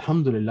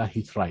 الحمدللہ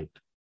he thrived.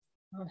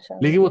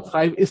 لیکن وہ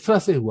تھرائیو اس طرح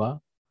سے ہوا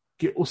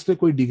کہ اس نے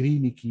کوئی ڈگری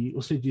نہیں کی,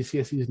 اس نے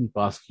GCSEs نہیں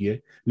پاس کیے,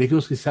 لیکن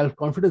اس کی سیلف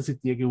کانفیڈنس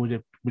اتنی ہے کہ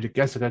مجھے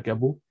کہہ سکا کہ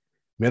ابو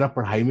میرا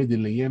پڑھائی میں دل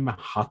نہیں ہے, میں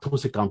ہاتھوں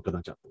سے کام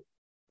کرنا چاہتا ہوں.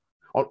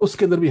 اور اس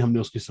کے اندر بھی ہم نے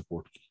اس کی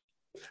سپورٹ کی.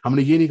 ہم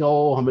نے یہ نہیں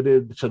کہا ہمیں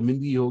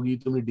شرمندگی ہوگی,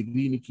 تم نے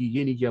ڈگری نہیں کی,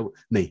 یہ نہیں کیا,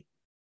 نہیں.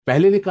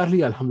 پہلے نے کر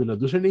لیا الحمدللہ,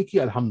 دوسرے نہیں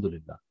کیا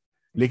الحمدللہ,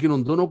 لیکن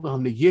ان دونوں کو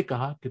ہم نے یہ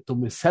کہا کہ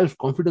تم میں سیلف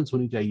کانفیڈنس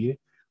ہونی چاہیے,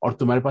 اور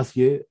تمہارے پاس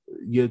یہ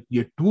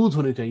ٹولز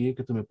ہونے چاہیے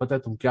کہ تمہیں پتہ ہے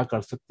تم کیا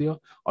کر سکتے ہو,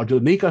 اور جو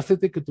نہیں کر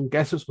سکتے کہ تم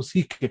کیسے اس کو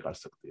سیکھ کے کر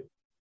سکتے ہو.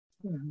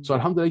 سو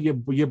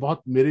الحمدللہ یہ بہت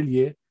میرے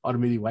لیے اور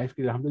میری وائف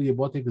کے لیے الحمدللہ یہ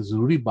بہت ایک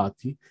ضروری بات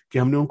تھی کہ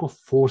ہم نے ان کو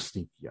فورس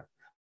نہیں کیا,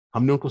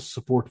 ہم نے ان کو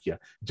سپورٹ کیا.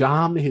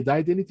 جہاں ہم نے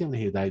ہدایت دینی تھی ہم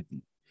نے ہدایت دی.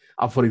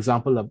 اب فار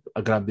ایگزامپل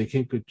اگر آپ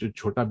دیکھیں کہ جو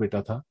چھوٹا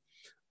بیٹا تھا,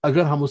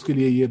 اگر ہم اس کے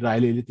لیے یہ رائے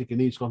لے لیتے کہ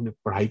نہیں اس کو ہم نے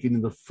پڑھائی کے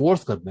اندر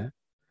فورس کرنا ہے,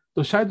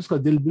 تو شاید اس کا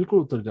دل بالکل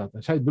اتر جاتا,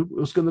 شاید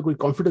بالکل اس کے اندر کوئی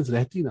کانفیڈنس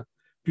رہتی نا,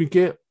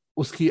 کیونکہ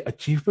اس کی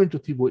اچیومنٹ جو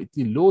تھی وہ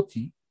اتنی لو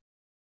تھی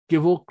کہ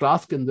وہ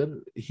کلاس کے اندر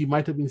he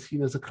might have been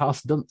seen as a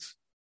class dunce.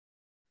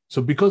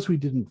 So because we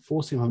didn't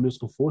force him, ہم نے اس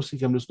کو فورس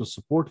کیا, ہم نے اس کو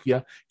سپورٹ کیا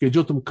کہ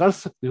جو تم کر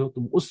سکتے ہو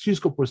تم اس چیز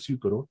کو پرسیو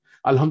کرو.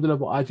 الحمدللہ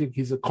وہ آج ایک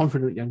he's a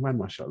confident young man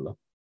ماشاء اللہ.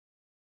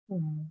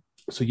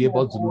 So یہ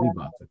بہت ضروری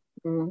بات ہے.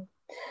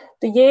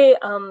 تو یہ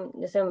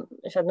جیسے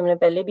شاید ہم نے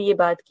پہلے بھی یہ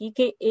بات کی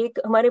کہ ایک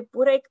ہمارے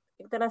پورا ایک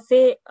طرح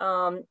سے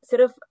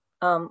صرف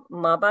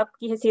ماں باپ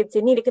کی حیثیت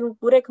سے نہیں, لیکن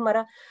پورا ایک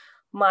ہمارا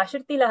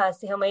معاشرتی لحاظ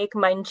سے ہمیں ایک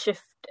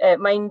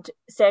مائنڈ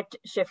سیٹ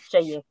شفٹ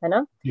چاہیے, ہے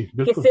نا,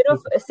 کہ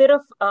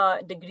صرف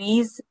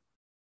ڈگریز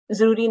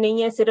ضروری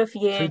نہیں ہے, صرف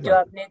یہ جو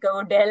آپ نے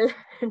کہا ڈیل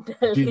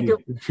کی جو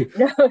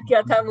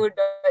کیا تھا وہ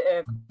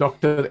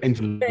ڈاکٹر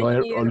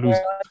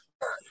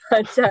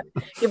اچھا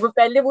کہ وہ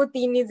پہلے وہ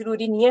 3 ہی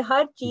ضروری نہیں ہے,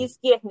 ہر چیز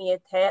کی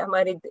اہمیت ہے.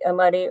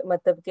 ہمارے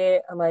مطلب کہ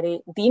ہمارے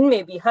دین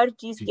میں بھی ہر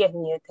چیز کی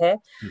اہمیت ہے.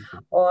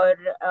 اور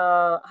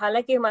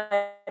حالانکہ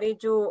ہمارے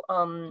جو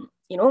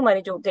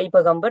ہمارے جو کئی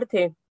پیغمبر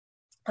تھے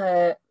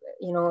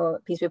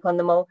پیس بی اپن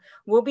دم آل,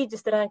 وہ بھی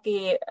جس طرح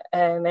کہ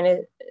میں نے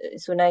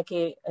سنا ہے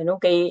کہ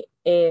کئی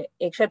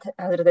ایک شاید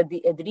حضرت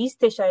ادریس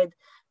تھے شاید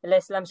علیہ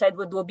السلام, شاید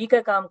وہ دھوبی کا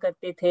کام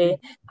کرتے تھے,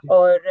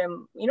 اور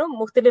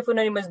مختلف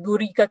انہوں نے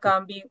مزدوری کا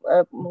کام بھی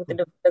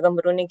مختلف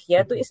پیغمبروں نے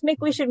کیا. تو اس میں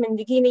کوئی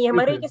شرمندگی نہیں ہے.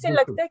 ہمارے جیسے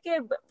لگتا ہے کہ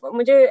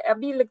مجھے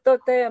ابھی لگتا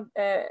ہوتا ہے,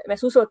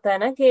 محسوس ہوتا ہے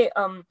نا کہ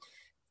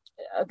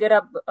اگر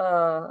آپ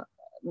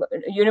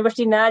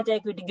یونیورسٹی نہ جائیں,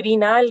 کوئی ڈگری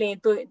نہ لیں,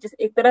 تو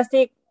ایک طرح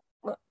سے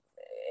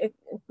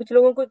کچھ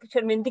لوگوں کو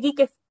شرمندگی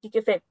کی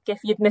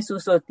کیفیت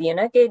محسوس ہوتی ہے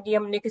نا, کہ جی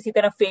ہم نے کسی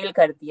طرح فیل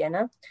کر دیا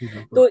نا.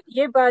 تو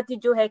یہ بات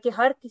جو ہے کہ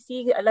ہر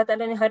کسی, اللہ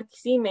تعالیٰ نے ہر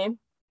کسی میں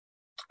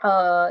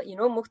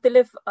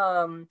مختلف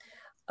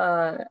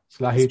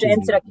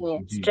اسٹرینتھس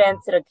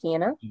رکھی ہیں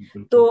نا.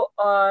 تو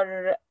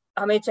اور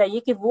ہمیں چاہیے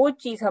کہ وہ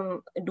چیز ہم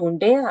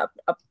ڈھونڈیں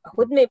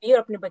خود میں بھی اور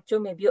اپنے بچوں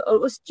میں بھی,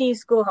 اور اس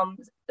چیز کو ہم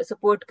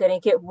سپورٹ کریں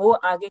کہ وہ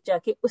آگے جا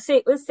کے اس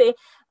سے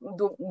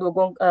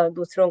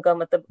دوسروں کا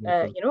مطلب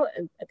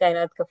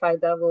کائنات کا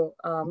فائدہ. وہ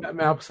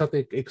میں آپ کے ساتھ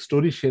ایک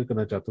سٹوری شیئر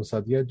کرنا چاہتا ہوں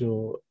سعدیہ,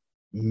 جو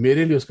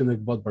میرے لیے اس کے اندر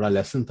ایک بہت بڑا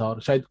لیسن تھا, اور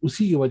شاید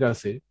اسی کی وجہ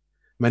سے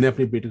میں نے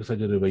اپنے بیٹے کے ساتھ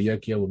جو رویہ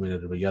کیا وہ میں نے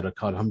رویہ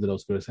رکھا, اور الحمدللہ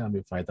اس کی وجہ سے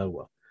ہمیں فائدہ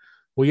ہوا.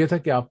 وہ یہ تھا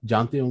کہ آپ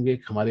جانتے ہوں گے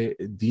ہمارے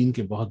دین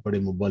کے بہت بڑے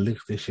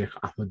مبلغ تھے شیخ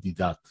احمد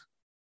دیدات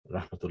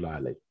رحمۃ اللہ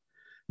علیہ.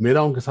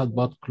 میرا ان کے ساتھ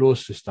بہت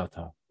کلوز رشتہ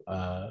تھا.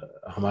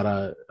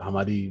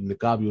 ہماری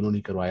نکاح بھی انہوں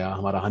نے کروایا,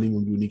 ہمارا ہنی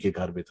مون بھی انہی کے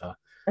گھر میں تھا,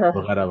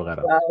 وغیرہ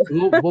وغیرہ.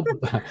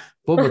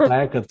 وہ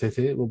بتایا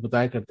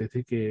کرتے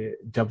تھے کہ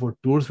جب وہ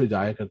ٹورز پہ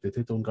جایا کرتے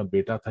تھے تو ان کا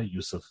بیٹا تھا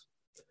یوسف.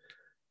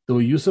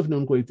 تو یوسف نے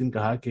ان کو ایک دن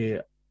کہا کہ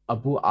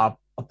ابو آپ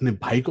اپنے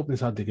بھائی کو اپنے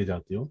ساتھ لے کے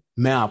جاتے ہو,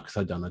 میں آپ کے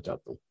ساتھ جانا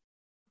چاہتا ہوں.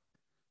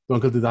 تو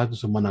انکل دیدات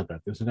اسے منع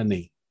کرتے, اس نے کہا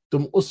نہیں,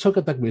 تم اس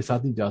وقت تک میرے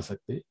ساتھ نہیں جا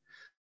سکتے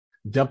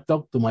جب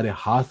تک تمہارے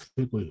ہاتھ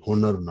میں کوئی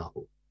ہنر نہ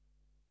ہو.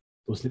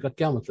 تو اس نے کہا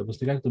کیا مطلب؟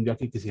 اس نے کہا کہ تم جا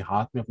کے کسی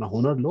ہاتھ میں اپنا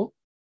ہنر لو,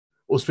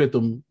 اس پہ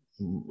تم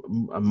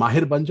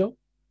ماہر بن جاؤ,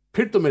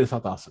 پھر تم میرے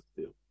ساتھ آ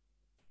سکتے ہو.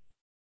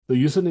 تو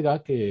یوسف نے کہا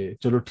کہ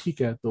چلو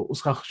ٹھیک ہے. تو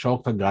اس کا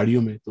شوق تھا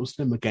گاڑیوں میں, تو اس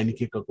نے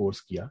میکینک کا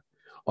کورس کیا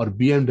اور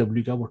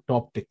BMW کا وہ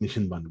ٹاپ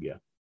ٹیکنیشین بن گیا.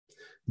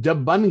 جب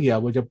بن گیا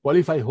وہ، جب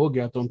کوالیفائی ہو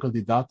گیا، تو انکل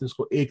دیدات نے اس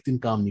کو ایک دن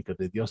کام نہیں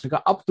کرنے دیا. اس نے کہا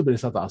اب تو میرے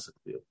ساتھ آ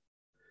سکتے ہو.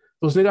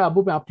 تو اس نے کہا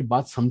ابو میں آپ کی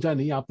بات سمجھا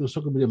نہیں، آپ نے اس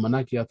وقت مجھے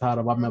منع کیا تھا، اور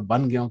اب میں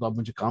بن گیا ہوں تو اب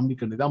مجھے کام نہیں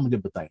کرنے دیا، مجھے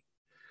بتائیں.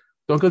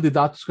 تو انکل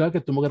دیدات نے کہا کہ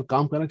تم اگر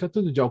کام کرنا چاہتے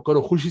ہو تو جاؤ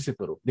کرو، خوشی سے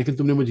کرو، لیکن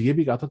تم نے مجھے یہ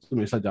بھی کہا تھا تم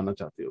میرے ساتھ جانا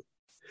چاہتے ہو.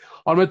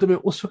 اور میں تمہیں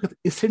اس وقت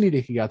اس سے نہیں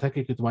لے کے گیا تھا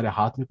کہ تمہارے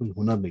ہاتھ میں کوئی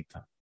ہنر نہیں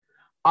تھا.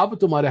 اب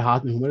تمہارے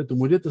ہاتھ میں ہنر ہے، تو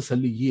مجھے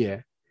تسلی یہ ہے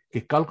کہ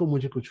کل کو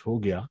مجھے کچھ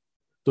ہو گیا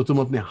تو تم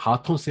اپنے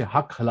ہاتھوں سے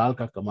حق حلال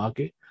کا کما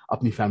کے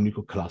اپنی فیملی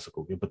کو کھلا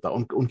سکو گے، بتا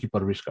ان کی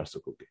پرورش کر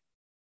سکو گے.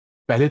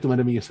 پہلے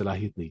تمہارے میں یہ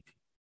صلاحیت نہیں تھی.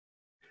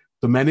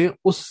 تو میں نے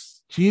اس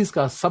چیز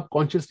کا سب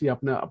کانشیسلی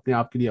اپنے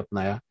آپ کے لیے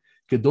اپنایا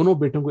کہ دونوں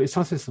بیٹوں کو اس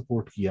طرح سے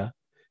سپورٹ کیا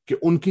کہ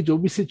ان کی جو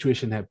بھی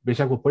سچویشن ہے، بے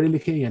شک وہ پڑھے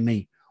لکھے یا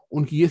نہیں،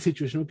 ان کی یہ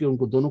سچویشن ہو کہ ان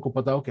کو دونوں کو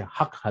پتا ہو کہ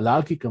حق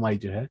حلال کی کمائی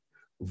جو ہے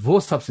وہ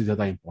سب سے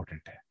زیادہ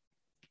امپورٹنٹ ہے.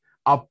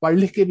 آپ پڑھ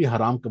لکھ کے بھی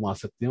حرام کما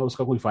سکتے ہیں اور اس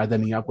کا کوئی فائدہ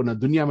نہیں ہے آپ کو، نہ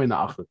دنیا میں نہ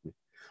آخرت میں.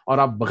 اور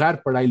آپ بغیر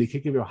پڑھائی لکھے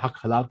کے بھی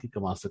حق حلال کی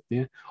کما سکتے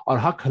ہیں، اور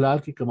حق حلال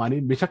کی کمانے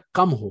بے شک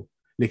کم ہو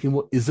لیکن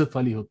وہ عزت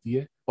والی ہوتی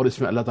ہے، اور اس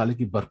میں اللہ تعالیٰ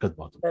کی برکت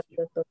بہت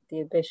ہوتی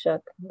ہے. بے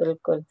شک،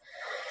 بالکل.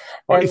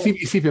 اور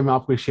اسی پہ میں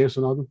آپ کو ایک شعر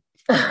سنا دوں.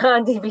 ہاں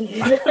جی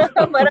پلیز،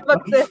 ہمارا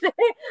وقت ویسے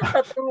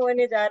ختم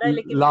ہونے جا رہا ہے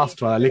لیکن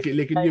لاسٹ والا،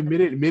 لیکن یہ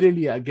میرے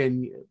لیے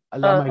اگین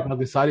علامہ اقبال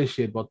کے سارے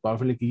شعر بہت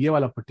پاورفل ہے، کہ یہ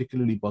والا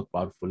پرٹیکولرلی بہت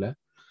پاورفل ہے.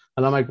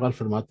 علامہ اقبال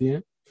فرماتے ہیں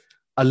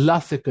اللہ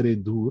سے کرے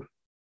دور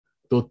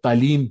تو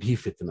تعلیم بھی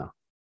فتنہ.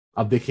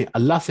 اب دیکھیں،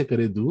 اللہ سے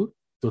کرے دور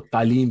تو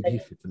تعلیم بھی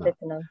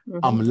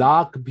فتنہ،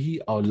 املاک بھی،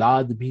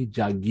 اولاد بھی،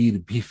 جاگیر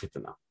بھی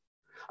فتنہ.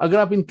 اگر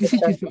آپ ان کسی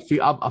چیز پہ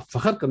آپ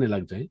فخر کرنے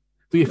لگ جائیں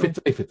تو یہ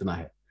فتنہ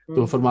ہے.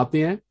 تو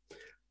فرماتے ہیں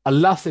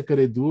اللہ سے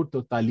کرے دور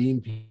تو تعلیم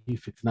بھی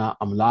فتنہ،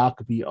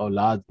 املاک بھی،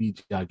 اولاد بھی،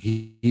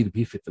 جاگیر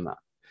بھی فتنہ.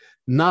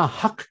 نہ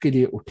حق کے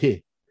لیے اٹھے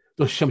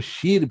تو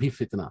شمشیر بھی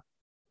فتنہ،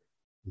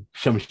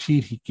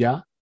 شمشیر ہی کیا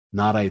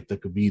نعرہ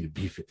تکبیر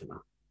بھی فتنہ.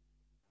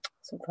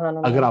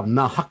 اگر آپ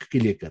نہ حق کے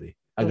لیے کریں،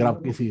 اگر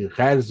آپ کسی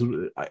غیر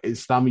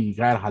اسلامی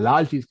غیر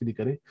حلال چیز کے لیے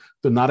کریں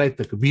تو نعرہ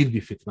تکبیر بھی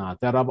فتنہ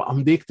آتا ہے. اور اب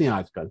ہم دیکھتے ہیں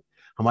آج کل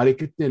ہمارے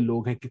کتنے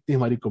لوگ ہیں، کتنی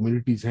ہماری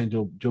کمیونٹیز ہیں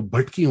جو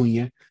بھٹکی ہوئی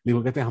ہیں، لیکن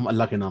وہ کہتے ہیں ہم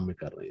اللہ کے نام میں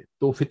کر رہے ہیں،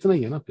 تو فتنہ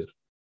ہی ہے نا پھر.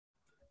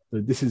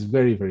 This is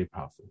very very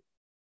powerful.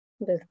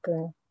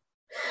 بالکل.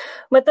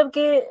 مطلب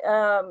کہ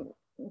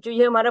جو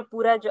یہ ہمارا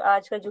پورا جو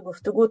آج کا جو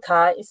گفتگو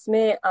تھا، اس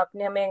میں آپ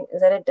نے ہمیں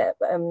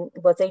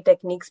بہت ساری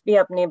ٹیکنیکس بھی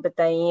آپ نے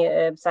بتائی،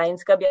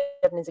 سائنس کا بھی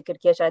آپ نے ذکر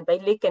کیا شاید بھائی،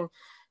 لیکن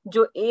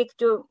جو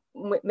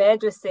میں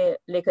جو اس سے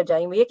لے کر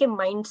جائی وہ یہ کہ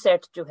مائنڈ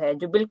سیٹ جو ہے،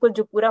 جو بالکل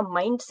جو پورا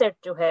مائنڈ سیٹ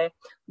جو ہے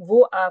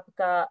وہ آپ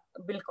کا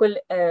بالکل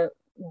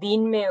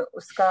دین میں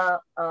اس کا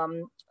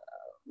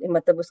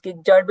مطلب اس کی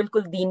جڑ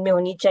بالکل دین میں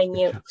ہونی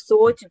چاہیے.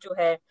 سوچ جو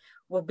ہے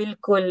وہ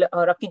بالکل،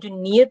 اور آپ کی جو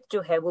نیت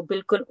جو ہے وہ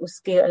بالکل اس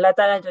کے اللہ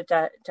تعالیٰ جو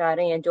چاہ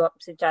رہے ہیں، جو آپ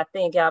سے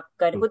چاہتے ہیں کہ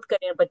آپ خود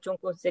کریں، بچوں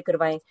کو اس سے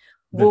کروائیں،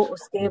 وہ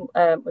اس کے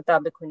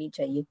مطابق ہونی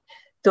چاہیے.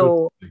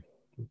 تو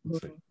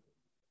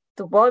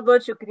بہت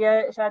بہت شکریہ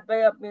شاد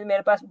بھائی.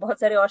 میرے پاس بہت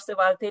سارے اور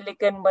سوال تھے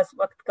لیکن بس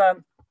وقت کا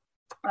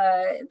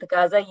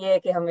تقاضا یہ ہے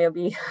کہ ہمیں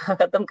ابھی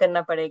ختم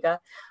کرنا پڑے گا.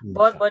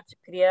 بہت بہت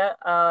شکریہ،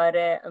 اور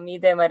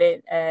امید ہے ہمارے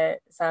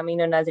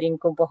سامعین اور ناظرین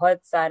کو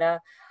بہت سارا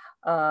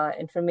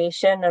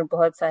انفارمیشن اور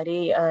بہت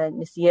ساری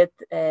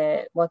نصیحت،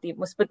 بہت ہی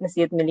مثبت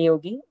نصیحت ملی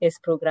ہوگی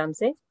اس پروگرام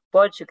سے.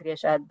 بہت شکریہ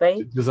شاہد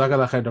بھائی. جزاک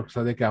اللہ خیر ڈاکٹر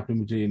صادق کہ آپ نے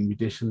مجھے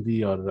انویٹیشن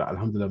دی، اور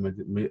الحمدللہ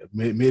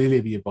میرے لیے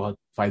بھی یہ بہت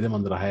فائدہ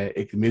مند رہا ہے.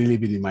 ایک میرے لیے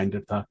بھی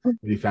ریمائنڈر تھا،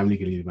 میری فیملی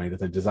کے لیے ریمائنڈر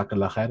تھا. جزاک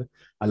اللہ خیر.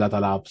 اللہ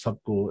تعالیٰ آپ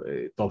سب کو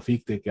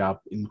توفیق دے کہ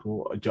آپ ان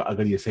کو، جو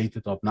اگر یہ صحیح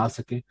تھے تو اپنا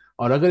سکیں،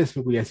 اور اگر اس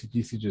میں کوئی ایسی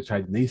چیز تھی جو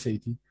شاید نہیں صحیح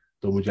تھی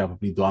تو مجھے آپ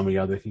اپنی دعا میں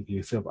یاد رکھیں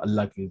کہ صرف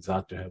اللہ کی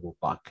ذات جو ہے وہ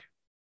پاک ہے.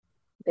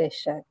 بے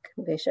شک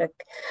بے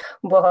شک.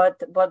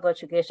 بہت بہت بہت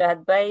شکریہ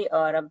شاہد بھائی،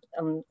 اور اب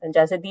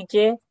اجازت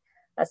دیجیے.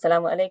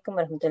 السلام علیکم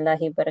ورحمۃ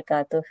اللہ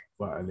وبرکاتہ.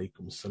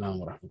 وعلیکم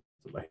السلام ورحمۃ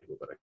اللہ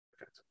وبرکاتہ.